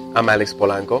Luis. I'm Alex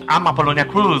Polanco. I'm Apollonia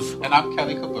Cruz. And I'm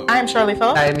Kelly Caboose. I am Shirley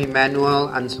Phillips. I am Emmanuel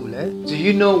Anzule. Do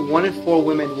you know 1 in 4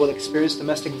 women will experience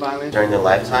domestic violence during their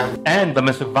lifetime? And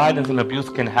domestic violence and abuse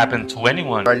can happen to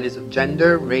anyone, regardless of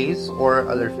gender, race, or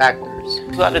other factors.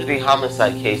 2 out of 3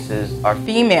 homicide cases are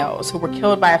females who were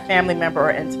killed by a family member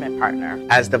or intimate partner.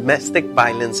 As domestic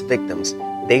violence victims,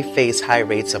 they face high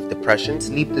rates of depression,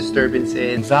 sleep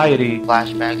disturbances, anxiety,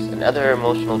 flashbacks, and other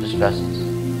emotional distresses.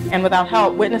 And without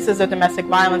help, witnesses of domestic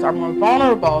violence are more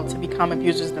vulnerable to become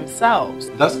abusers themselves,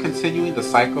 thus continuing the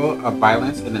cycle of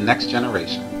violence in the next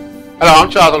generation. Hello, I'm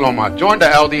Charles Laloma. Join the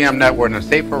LDM Network and a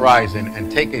safe horizon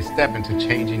and take a step into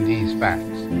changing these facts.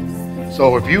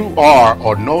 So if you are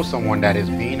or know someone that is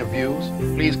being abused,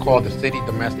 please call the City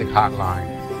Domestic Hotline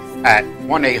at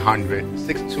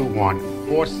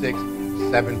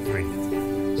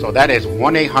 1-800-621-4673. So that is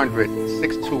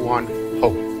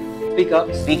 1-800-621-HOPE. Speak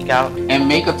up, speak out, and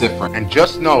make a difference. And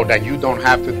just know that you don't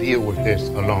have to deal with this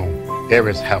alone. There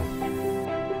is help.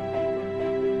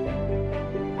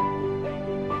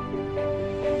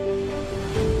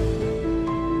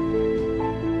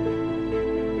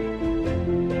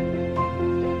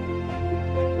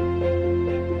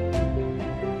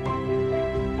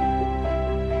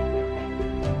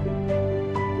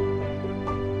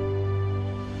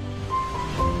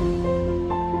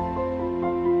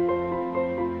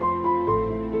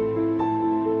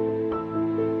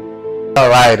 All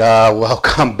right,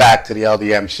 welcome back to the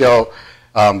LDM show.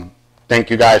 Thank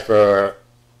you guys for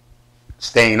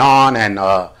staying on and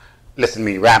listening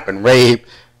to me rap and rave.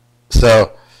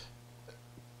 So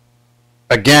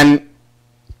again,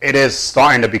 it is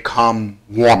starting to become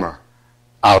warmer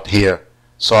out here.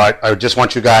 So I just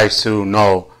want you guys to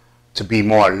know, to be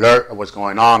more alert of what's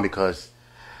going on, because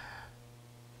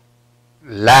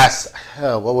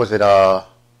what was it? Matter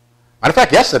of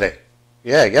fact, yesterday.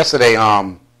 Yeah, yesterday,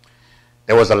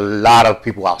 there was a lot of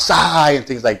people outside and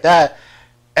things like that.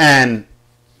 And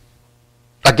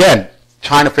again,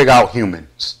 trying to figure out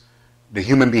humans, the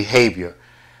human behavior.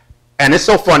 And it's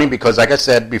so funny because, like I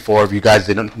said before, if you guys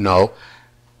didn't know,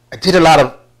 I did a lot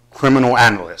of criminal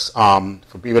analysts.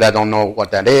 For people that don't know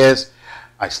what that is,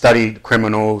 I studied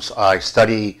criminals. I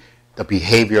study the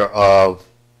behavior of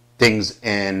things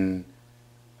in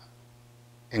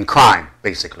crime,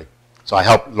 basically. So I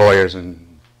help lawyers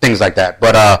and things like that.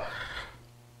 But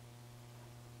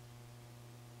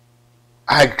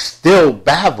I still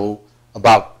baffle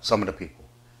about some of the people.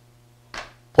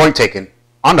 Point taken,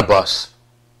 on the bus,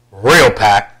 real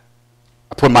packed.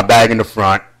 I put my bag in the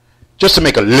front just to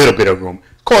make a little bit of room.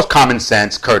 Of course, common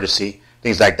sense, courtesy,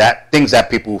 things like that. Things that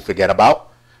people forget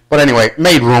about. But anyway,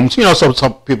 made rooms, so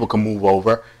some people can move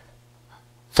over.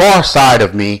 Far side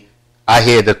of me, I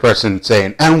hear the person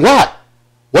saying, "And what?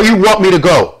 Where you want me to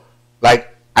go?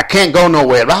 Like, I can't go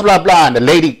nowhere, blah, blah, blah." And the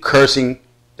lady cursing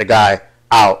the guy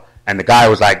out. And the guy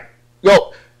was like,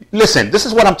 "Yo, listen, this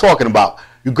is what I'm talking about.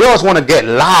 You girls want to get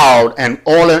loud and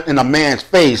all in a man's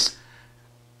face.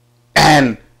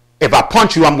 And if I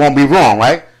punch you, I'm going to be wrong,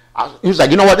 right?" He was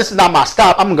like, "You know what? This is not my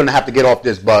stop. I'm going to have to get off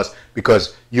this bus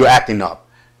because you're acting up."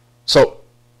 So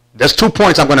there's 2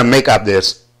 points I'm going to make of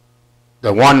this.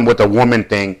 The one with the woman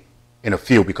thing in a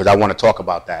few, because I want to talk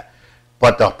about that.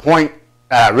 But the point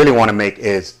I really want to make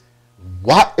is,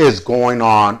 what is going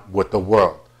on with the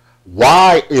world?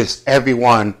 Why is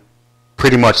everyone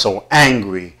pretty much so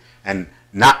angry and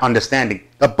not understanding?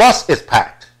 The bus is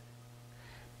packed.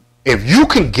 If you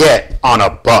can get on a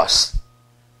bus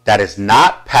that is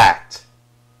not packed,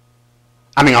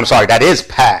 that is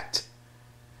packed,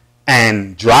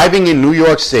 and driving in New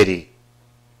York City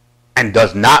and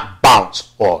does not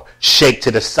bounce or shake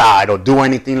to the side or do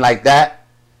anything like that,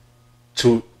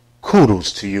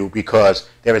 kudos to you, because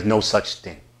there is no such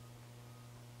thing.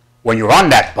 When you're on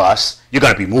that bus, you're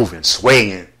going to be moving,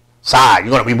 swaying side.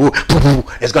 You're going to be moving.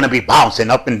 It's going to be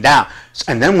bouncing up and down.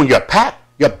 And then when you're packed,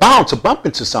 you're bound to bump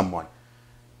into someone.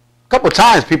 A couple of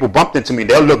times people bumped into me.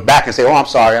 They'll look back and say, "Oh, I'm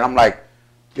sorry." And I'm like,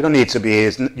 you don't need to be.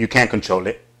 You can't control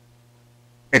it.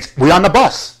 We're on the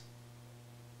bus.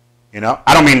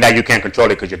 I don't mean that you can't control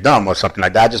it because you're dumb or something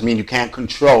like that. I just mean you can't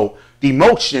control the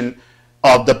emotion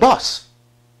of the bus.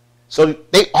 So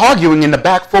they arguing in the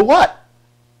back for what?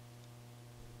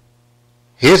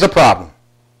 Here's the problem.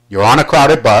 You're on a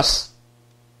crowded bus,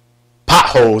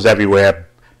 potholes everywhere,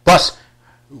 bus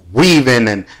weaving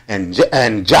and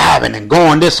driving and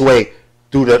going this way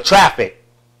through the traffic.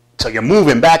 So you're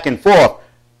moving back and forth.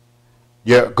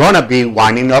 You're going to be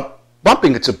winding up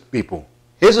bumping into people.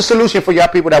 Here's a solution for y'all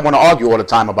people that want to argue all the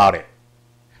time about it.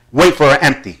 Wait for the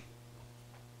empty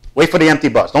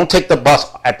bus. Don't take the bus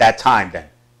at that time then,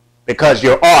 because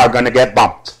you are going to get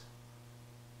bumped.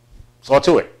 So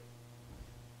to it.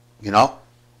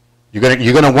 You're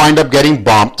gonna wind up getting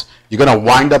bumped. You're gonna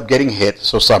wind up getting hit.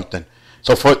 So something.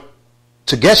 So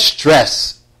to get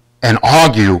stressed and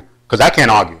argue, because I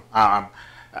can't argue. I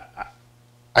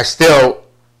still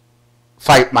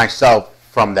fight myself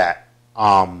from that.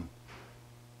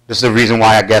 This is the reason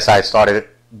why I guess I started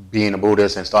being a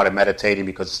Buddhist and started meditating,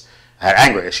 because I had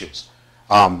anger issues.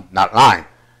 Not lying.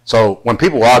 So when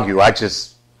people argue, I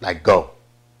just go.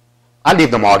 I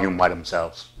leave them arguing by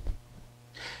themselves.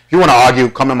 If you want to argue,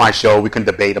 come to my show. We can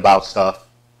debate about stuff.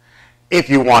 If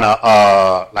you want to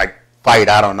fight,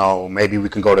 I don't know, maybe we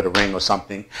can go to the ring or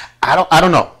something. I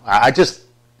don't know.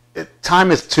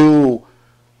 Time is too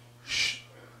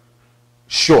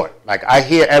short. I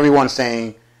hear everyone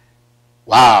saying,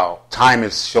 "Wow, time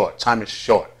is short. Time is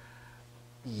short."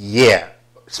 Yeah,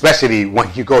 especially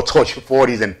when you go towards your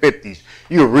 40s and 50s,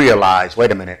 you realize,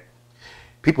 wait a minute.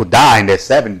 People die in their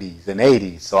 70s and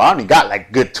 80s, so I only got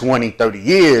good 20, 30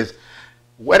 years.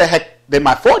 Where the heck did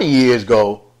my 40 years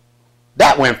go?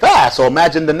 That went fast, so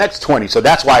imagine the next 20. So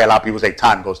that's why a lot of people say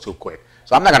time goes too quick.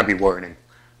 So I'm not going to be worrying and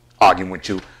arguing with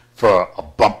you for a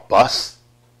bump bus.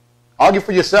 Argue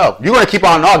for yourself. You're going to keep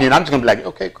on arguing. I'm just going to be like,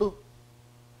 okay, cool.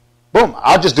 Boom.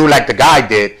 I'll just do like the guy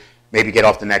did, maybe get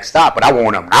off the next stop, but I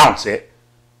won't announce it,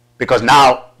 because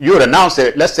now you would announce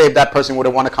it. Let's say if that person would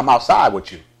have want to come outside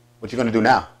with you. What you going to do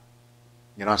now?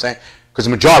 You know what I'm saying? Because the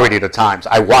majority of the times,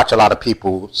 I watch a lot of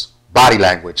people's body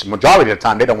language. The majority of the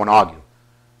time, they don't want to argue.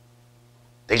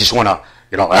 They just want to,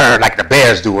 like the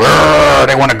bears do.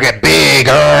 They want to get big.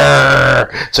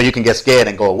 So you can get scared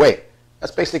and go away.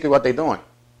 That's basically what they're doing.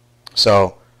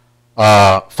 So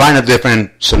find a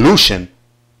different solution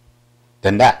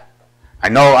than that. I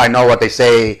know what they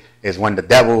say is when the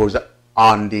devil is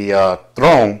on the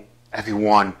throne,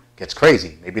 everyone gets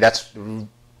crazy. Maybe that's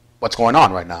what's going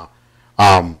on right now.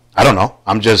 I don't know.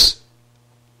 I'm just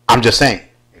saying.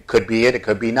 It could be it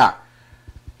could be not.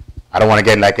 I don't want to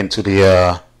get like into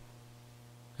the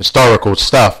historical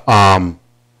stuff.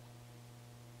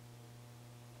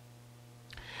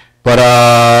 But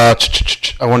I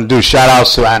want to do shout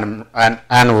outs to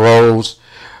Anna Rose.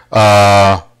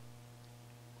 Shout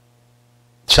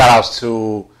outs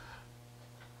to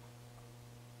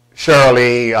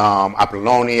Shirley,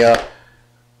 Apollonia,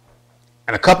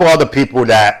 and a couple other people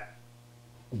that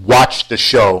watch the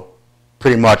show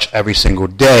pretty much every single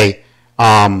day.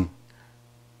 But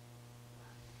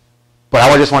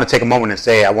I just want to take a moment and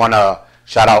say I want to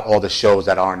shout out all the shows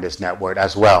that are on this network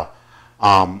as well.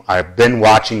 I've been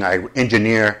watching, I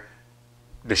engineer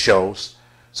the shows,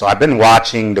 so I've been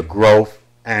watching the growth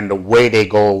and the way they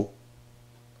go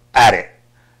at it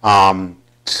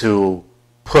to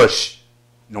push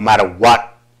no matter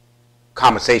what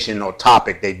conversation or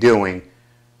topic they're doing,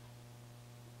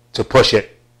 to push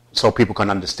it so people can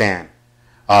understand.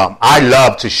 I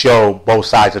love to show both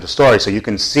sides of the story so you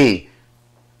can see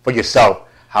for yourself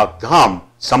how dumb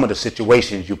some of the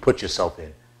situations you put yourself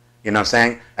in. You know what I'm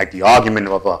saying? Like the argument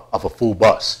of a full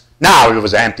bus. Now, if it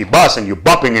was an empty bus and you're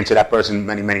bumping into that person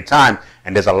many, many times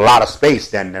and there's a lot of space,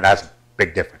 then that's a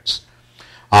big difference.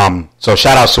 So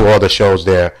shout outs to all the shows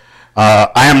there.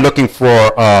 I am looking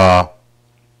for a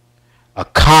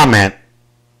comment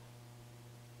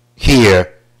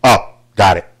here. Oh,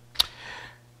 got it.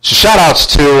 So shout outs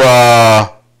to I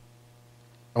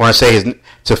want to say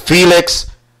to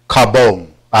Felix Carbone.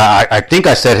 I think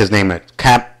I said his name,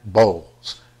 Camp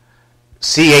Bowles.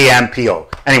 Campo.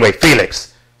 Anyway,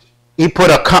 Felix. He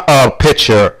put a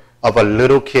picture of a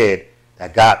little kid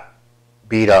that got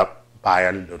beat up by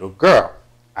a little girl.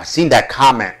 I seen that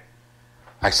comment.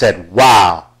 I said,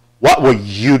 wow, what will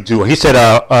you do? He said,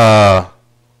 I'm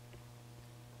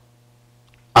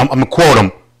going to quote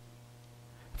him.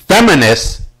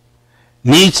 Feminists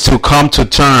needs to come to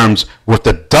terms with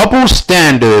the double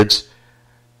standards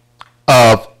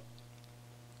of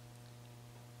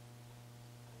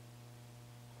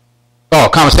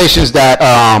conversations that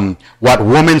what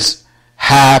women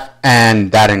have,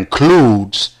 and that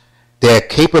includes their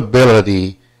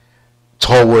capability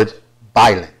toward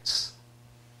violence.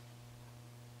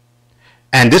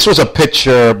 And this was a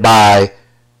picture that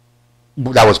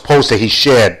was posted, he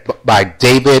shared, by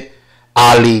David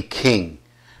Ali King.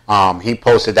 He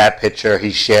posted that picture,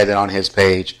 he shared it on his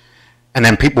page, and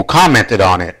then people commented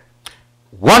on it.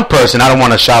 One person, I don't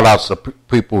want to shout out the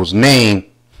people's name,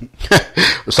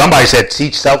 somebody said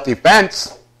teach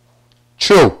self-defense.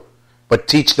 True, but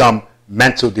teach them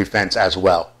mental defense as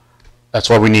well. That's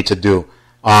what we need to do.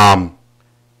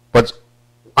 But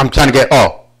I'm trying to get,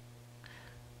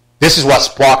 this is what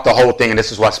sparked the whole thing, and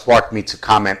this is what sparked me to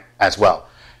comment as well.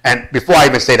 And before I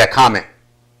even say that comment,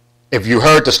 if you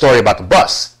heard the story about the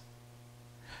bus,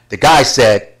 the guy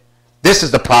said, this is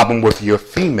the problem with your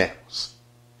females.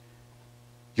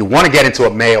 You want to get into a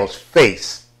male's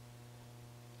face,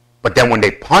 but then when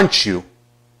they punch you,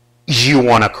 you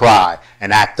want to cry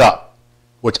and act up.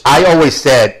 Which I always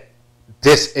said,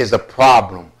 this is a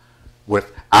problem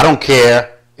with, I don't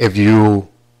care if you,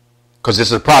 because this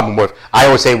is a problem with, I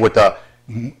always say with the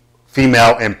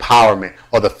female empowerment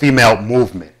or the female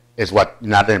movement is what,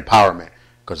 not the empowerment,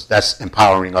 because that's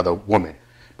empowering other women.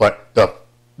 But the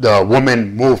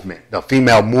woman movement, the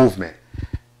female movement,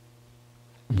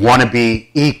 want to be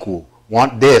equal,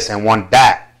 want this and want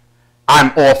that.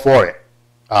 I'm all for it.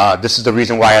 This is the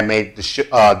reason why I made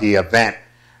the event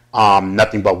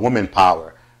Nothing But Woman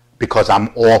Power, because I'm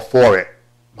all for it.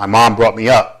 My mom brought me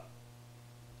up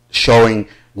showing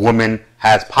women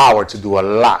has power to do a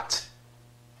lot.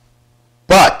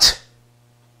 But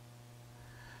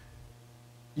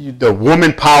the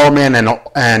woman empowerment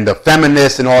and the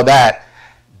feminists and all that,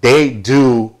 they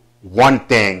do one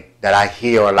thing that I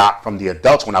hear a lot from the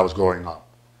adults when I was growing up.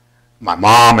 My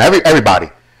mom, everybody.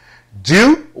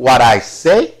 Do what I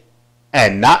say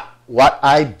and not what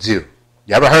I do.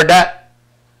 You ever heard that?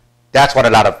 That's what a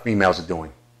lot of females are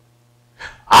doing.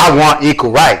 I want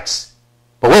equal rights.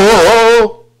 But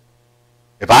whoa.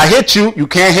 If I hit you, you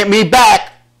can't hit me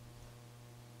back.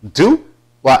 Do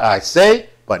what I say,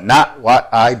 but not what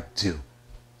I do.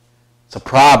 It's a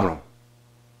problem.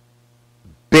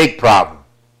 Big problem.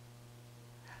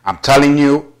 I'm telling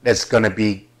you, there's going to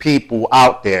be people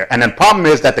out there. And the problem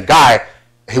is that the guy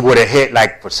he would have hit,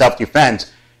 like, for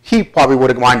self-defense, he probably would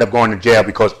have wound up going to jail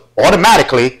because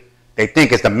automatically they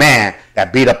think it's the man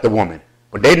that beat up the woman.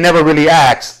 But they never really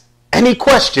ask any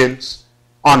questions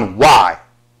on why.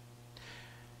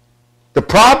 The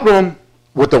problem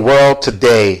with the world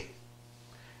today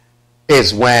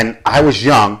is when I was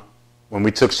young, when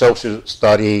we took social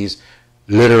studies,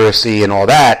 literacy, and all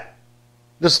that,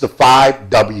 this is the 5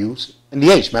 W's and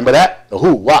the H. Remember that? The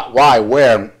who, what, why,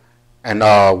 where, and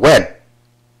when.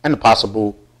 And the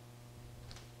possible.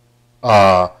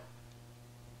 The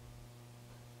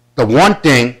one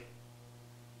thing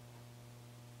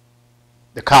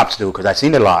the cops do, because I've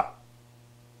seen it a lot.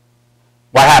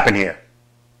 What happened here?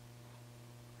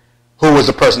 Who was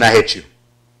the person that hit you?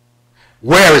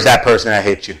 Where is that person that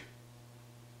hit you?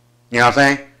 You know what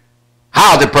I'm saying?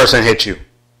 How did the person hit you?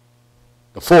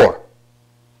 The 4.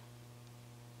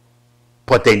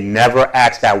 But they never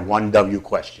ask that 1W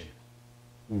question.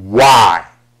 Why?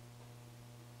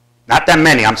 Not that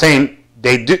many. I'm saying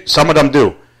they do. Some of them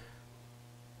do.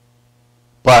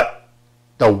 But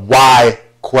the why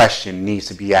question needs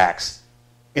to be asked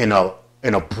in a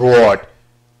broad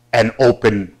and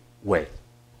open way.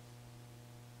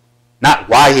 Not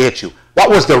why he hit you. What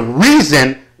was the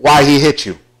reason why he hit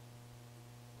you?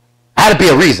 Had to be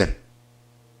a reason.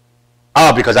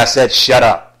 Oh, because I said shut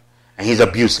up and he's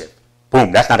abusive.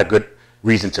 Boom, that's not a good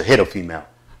reason to hit a female.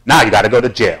 Now you got to go to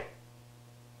jail.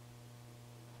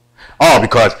 Oh,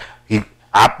 because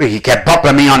he kept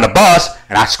bumping me on the bus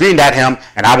and I screamed at him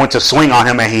and I went to swing on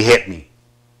him and he hit me.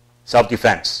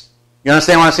 Self-defense. You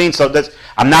understand what I'm saying? So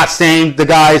I'm not saying the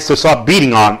guys to start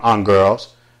beating on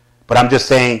girls, but I'm just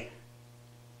saying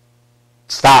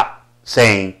stop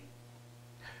saying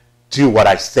do what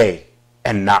I say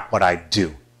and not what I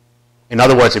do. In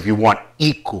other words, if you want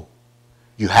equal,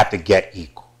 you have to get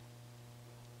equal.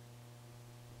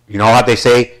 You know how they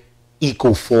say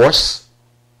equal force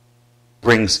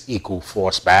brings equal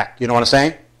force back? You know what I'm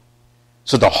saying?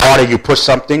 So the harder you push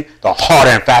something, the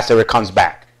harder and faster it comes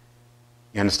back.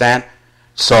 You understand?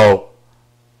 So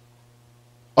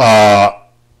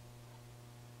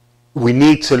we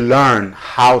need to learn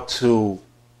how to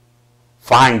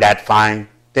find that fine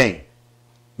thing.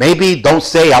 Maybe don't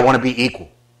say I want to be equal.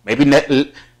 Maybe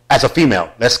as a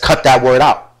female, let's cut that word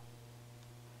out.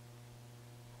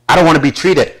 I don't want to be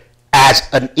treated as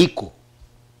an equal.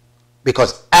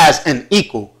 Because as an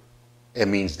equal, it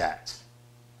means that.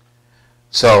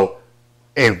 So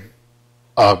if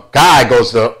a guy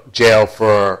goes to jail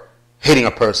for hitting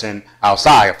a person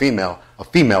outside, a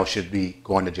female should be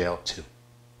going to jail too.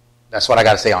 That's what I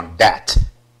got to say on that.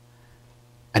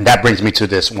 And that brings me to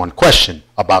this one question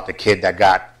about the kid that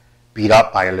got beat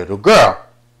up by a little girl.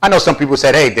 I know some people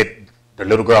said, hey, did the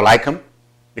little girl like him?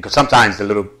 Because sometimes the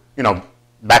little,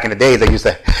 back in the days they used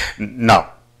to, no,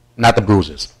 not the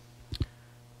bruises.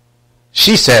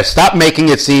 She said, stop making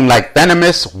it seem like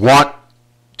feminists want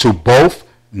to both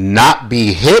not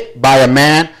be hit by a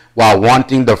man while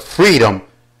wanting the freedom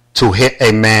to hit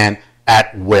a man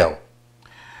at will.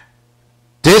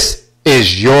 This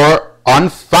is your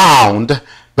unfounded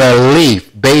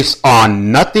belief based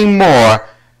on nothing more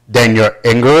than your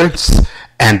ignorance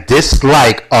and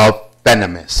dislike of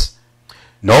feminists.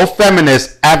 No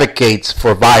feminist advocates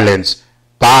for violence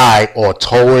by or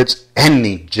towards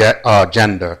any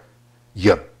gender.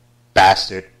 You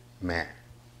bastard man.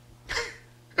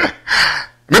 Let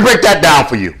me break that down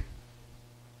for you.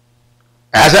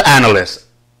 As an analyst,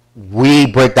 we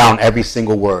break down every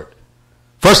single word.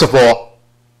 First of all,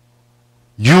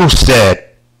 you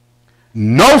said,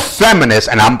 no feminist,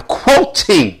 and I'm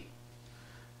quoting,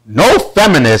 no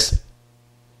feminist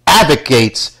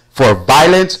advocates for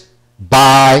violence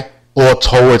by or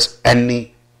towards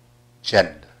any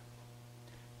gender.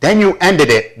 Then you ended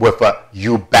it with a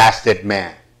you bastard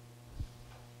man.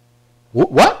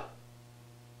 What?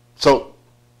 So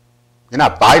you're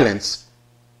not a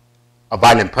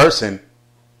violent person,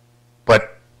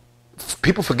 but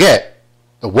people forget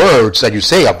the words that you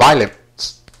say are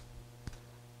violence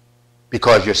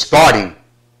because you're starting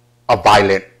a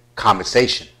violent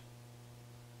conversation.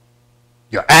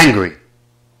 You're angry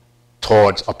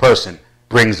towards a person,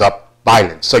 brings up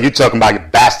violence. So you're talking about your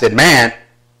bastard man.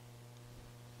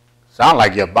 Sound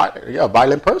like you're a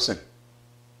violent person.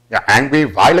 You're angry,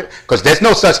 violent, because there's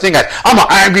no such thing as I'm an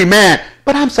angry man,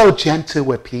 but I'm so gentle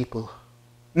with people.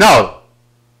 No.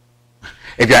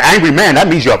 If you're an angry man, that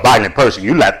means you're a violent person.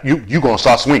 You're going to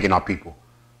start swinging on people.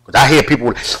 Because I hear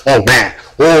people, oh man,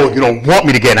 oh, you don't want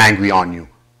me to get angry on you.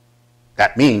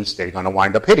 That means they're going to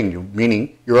wind up hitting you,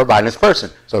 meaning you're a violent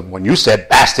person. So when you said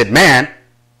bastard man,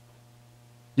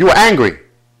 you were angry.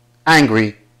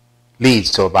 Angry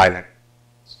leads to a violent.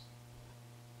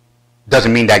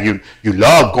 Doesn't mean that you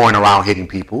love going around hitting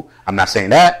people. I'm not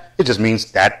saying that. It just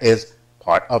means that is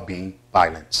part of being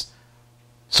violence.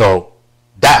 So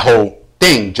that whole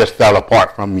thing just fell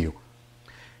apart from you.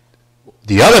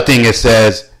 The other thing it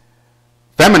says,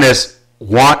 feminists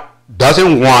want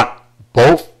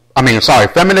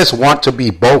to be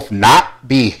both not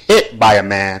be hit by a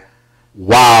man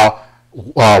while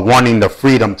wanting the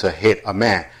freedom to hit a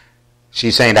man.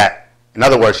 She's saying that, in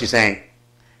other words, she's saying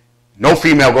no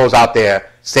female goes out there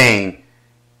saying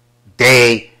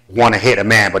they want to hit a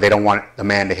man, but they don't want the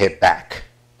man to hit back.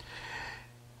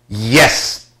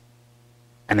 Yes.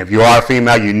 And if you are a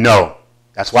female, you know.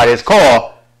 That's why it's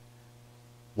called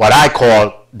what I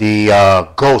call the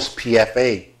ghost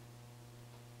PFA.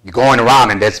 You're going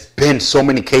around, and there's been so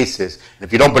many cases. And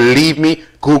if you don't believe me,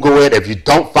 Google it. If you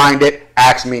don't find it,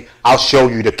 ask me. I'll show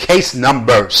you the case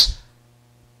numbers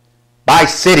by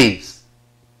cities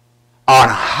on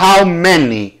how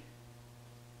many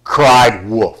cried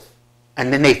wolf.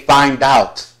 And then they find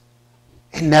out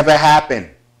it never happened.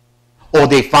 Or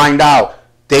they find out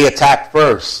they attacked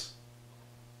first.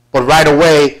 But right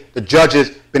away, the judges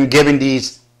been giving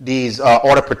these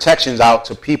order protections out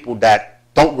to people that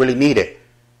don't really need it.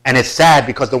 And it's sad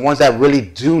because the ones that really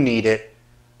do need it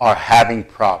are having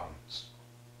problems.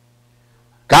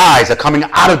 Guys are coming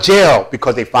out of jail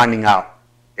because they're finding out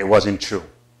it wasn't true.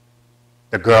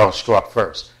 The girl struck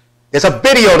first. There's a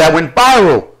video that went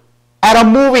viral at a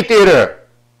movie theater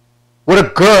with a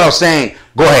girl saying,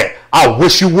 go ahead, I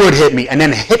wish you would hit me, and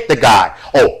then hit the guy.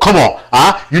 Oh, come on,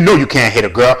 huh? You know you can't hit a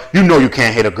girl. You know you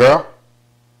can't hit a girl.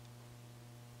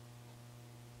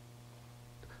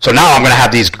 So now I'm going to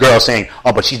have these girls saying,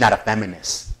 oh, but she's not a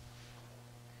feminist.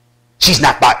 She's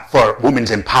not for women's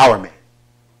empowerment.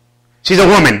 She's a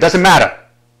woman. Doesn't matter.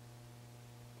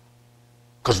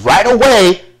 Because right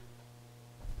away,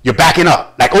 you're backing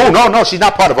up. Like, oh, no, she's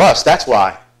not part of us. That's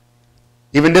why.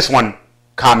 Even this one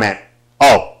comment,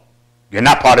 oh, you're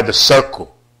not part of the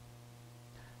circle.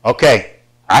 Okay,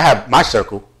 I have my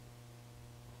circle.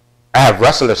 I have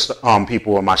wrestlers,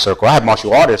 people in my circle. I have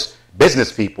martial artists,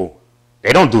 business people.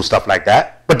 They don't do stuff like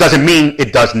that. But doesn't mean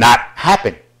it does not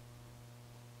happen.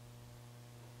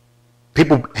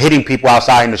 People hitting people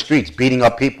outside in the streets, beating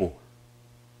up people.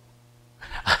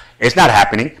 It's not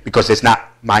happening because it's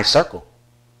not my circle.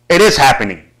 It is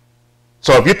happening.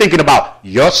 So if you're thinking about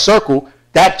your circle,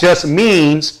 that just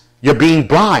means you're being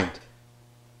blind.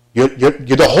 You're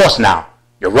the horse now.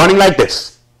 You're running like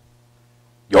this.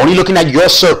 You're only looking at your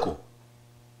circle.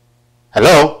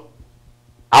 Hello?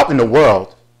 Out in the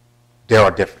world, there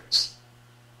are differences.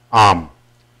 So,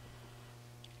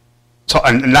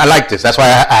 and I like this. That's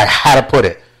why I had to put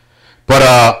it.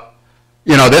 But,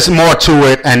 there's more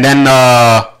to it. And then,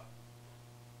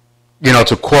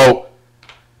 to quote,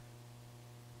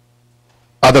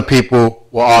 other people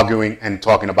were arguing and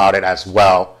talking about it as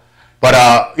well.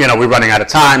 But, we're running out of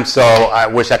time, so I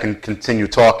wish I can continue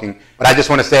talking. But I just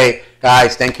want to say,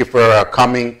 guys, thank you for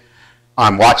coming.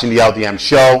 I'm watching the LDM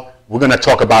show. We're going to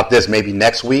talk about this maybe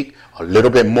next week, a little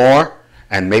bit more.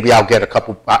 And maybe I'll get a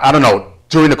couple, I don't know,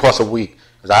 during the course of the week.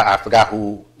 Because I forgot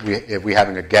if we're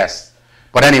having a guest.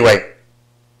 But anyway,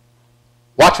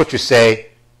 watch what you say.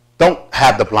 Don't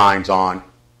have the blinds on.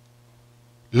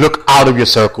 Look out of your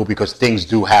circle because things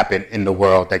do happen in the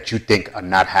world that you think are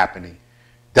not happening.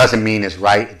 Doesn't mean it's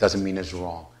right. It doesn't mean it's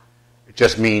wrong. It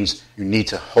just means you need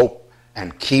to hope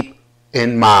and keep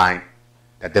in mind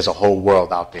that there's a whole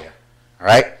world out there. All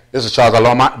right? This is Charles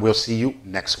Laloma. We'll see you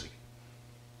next week.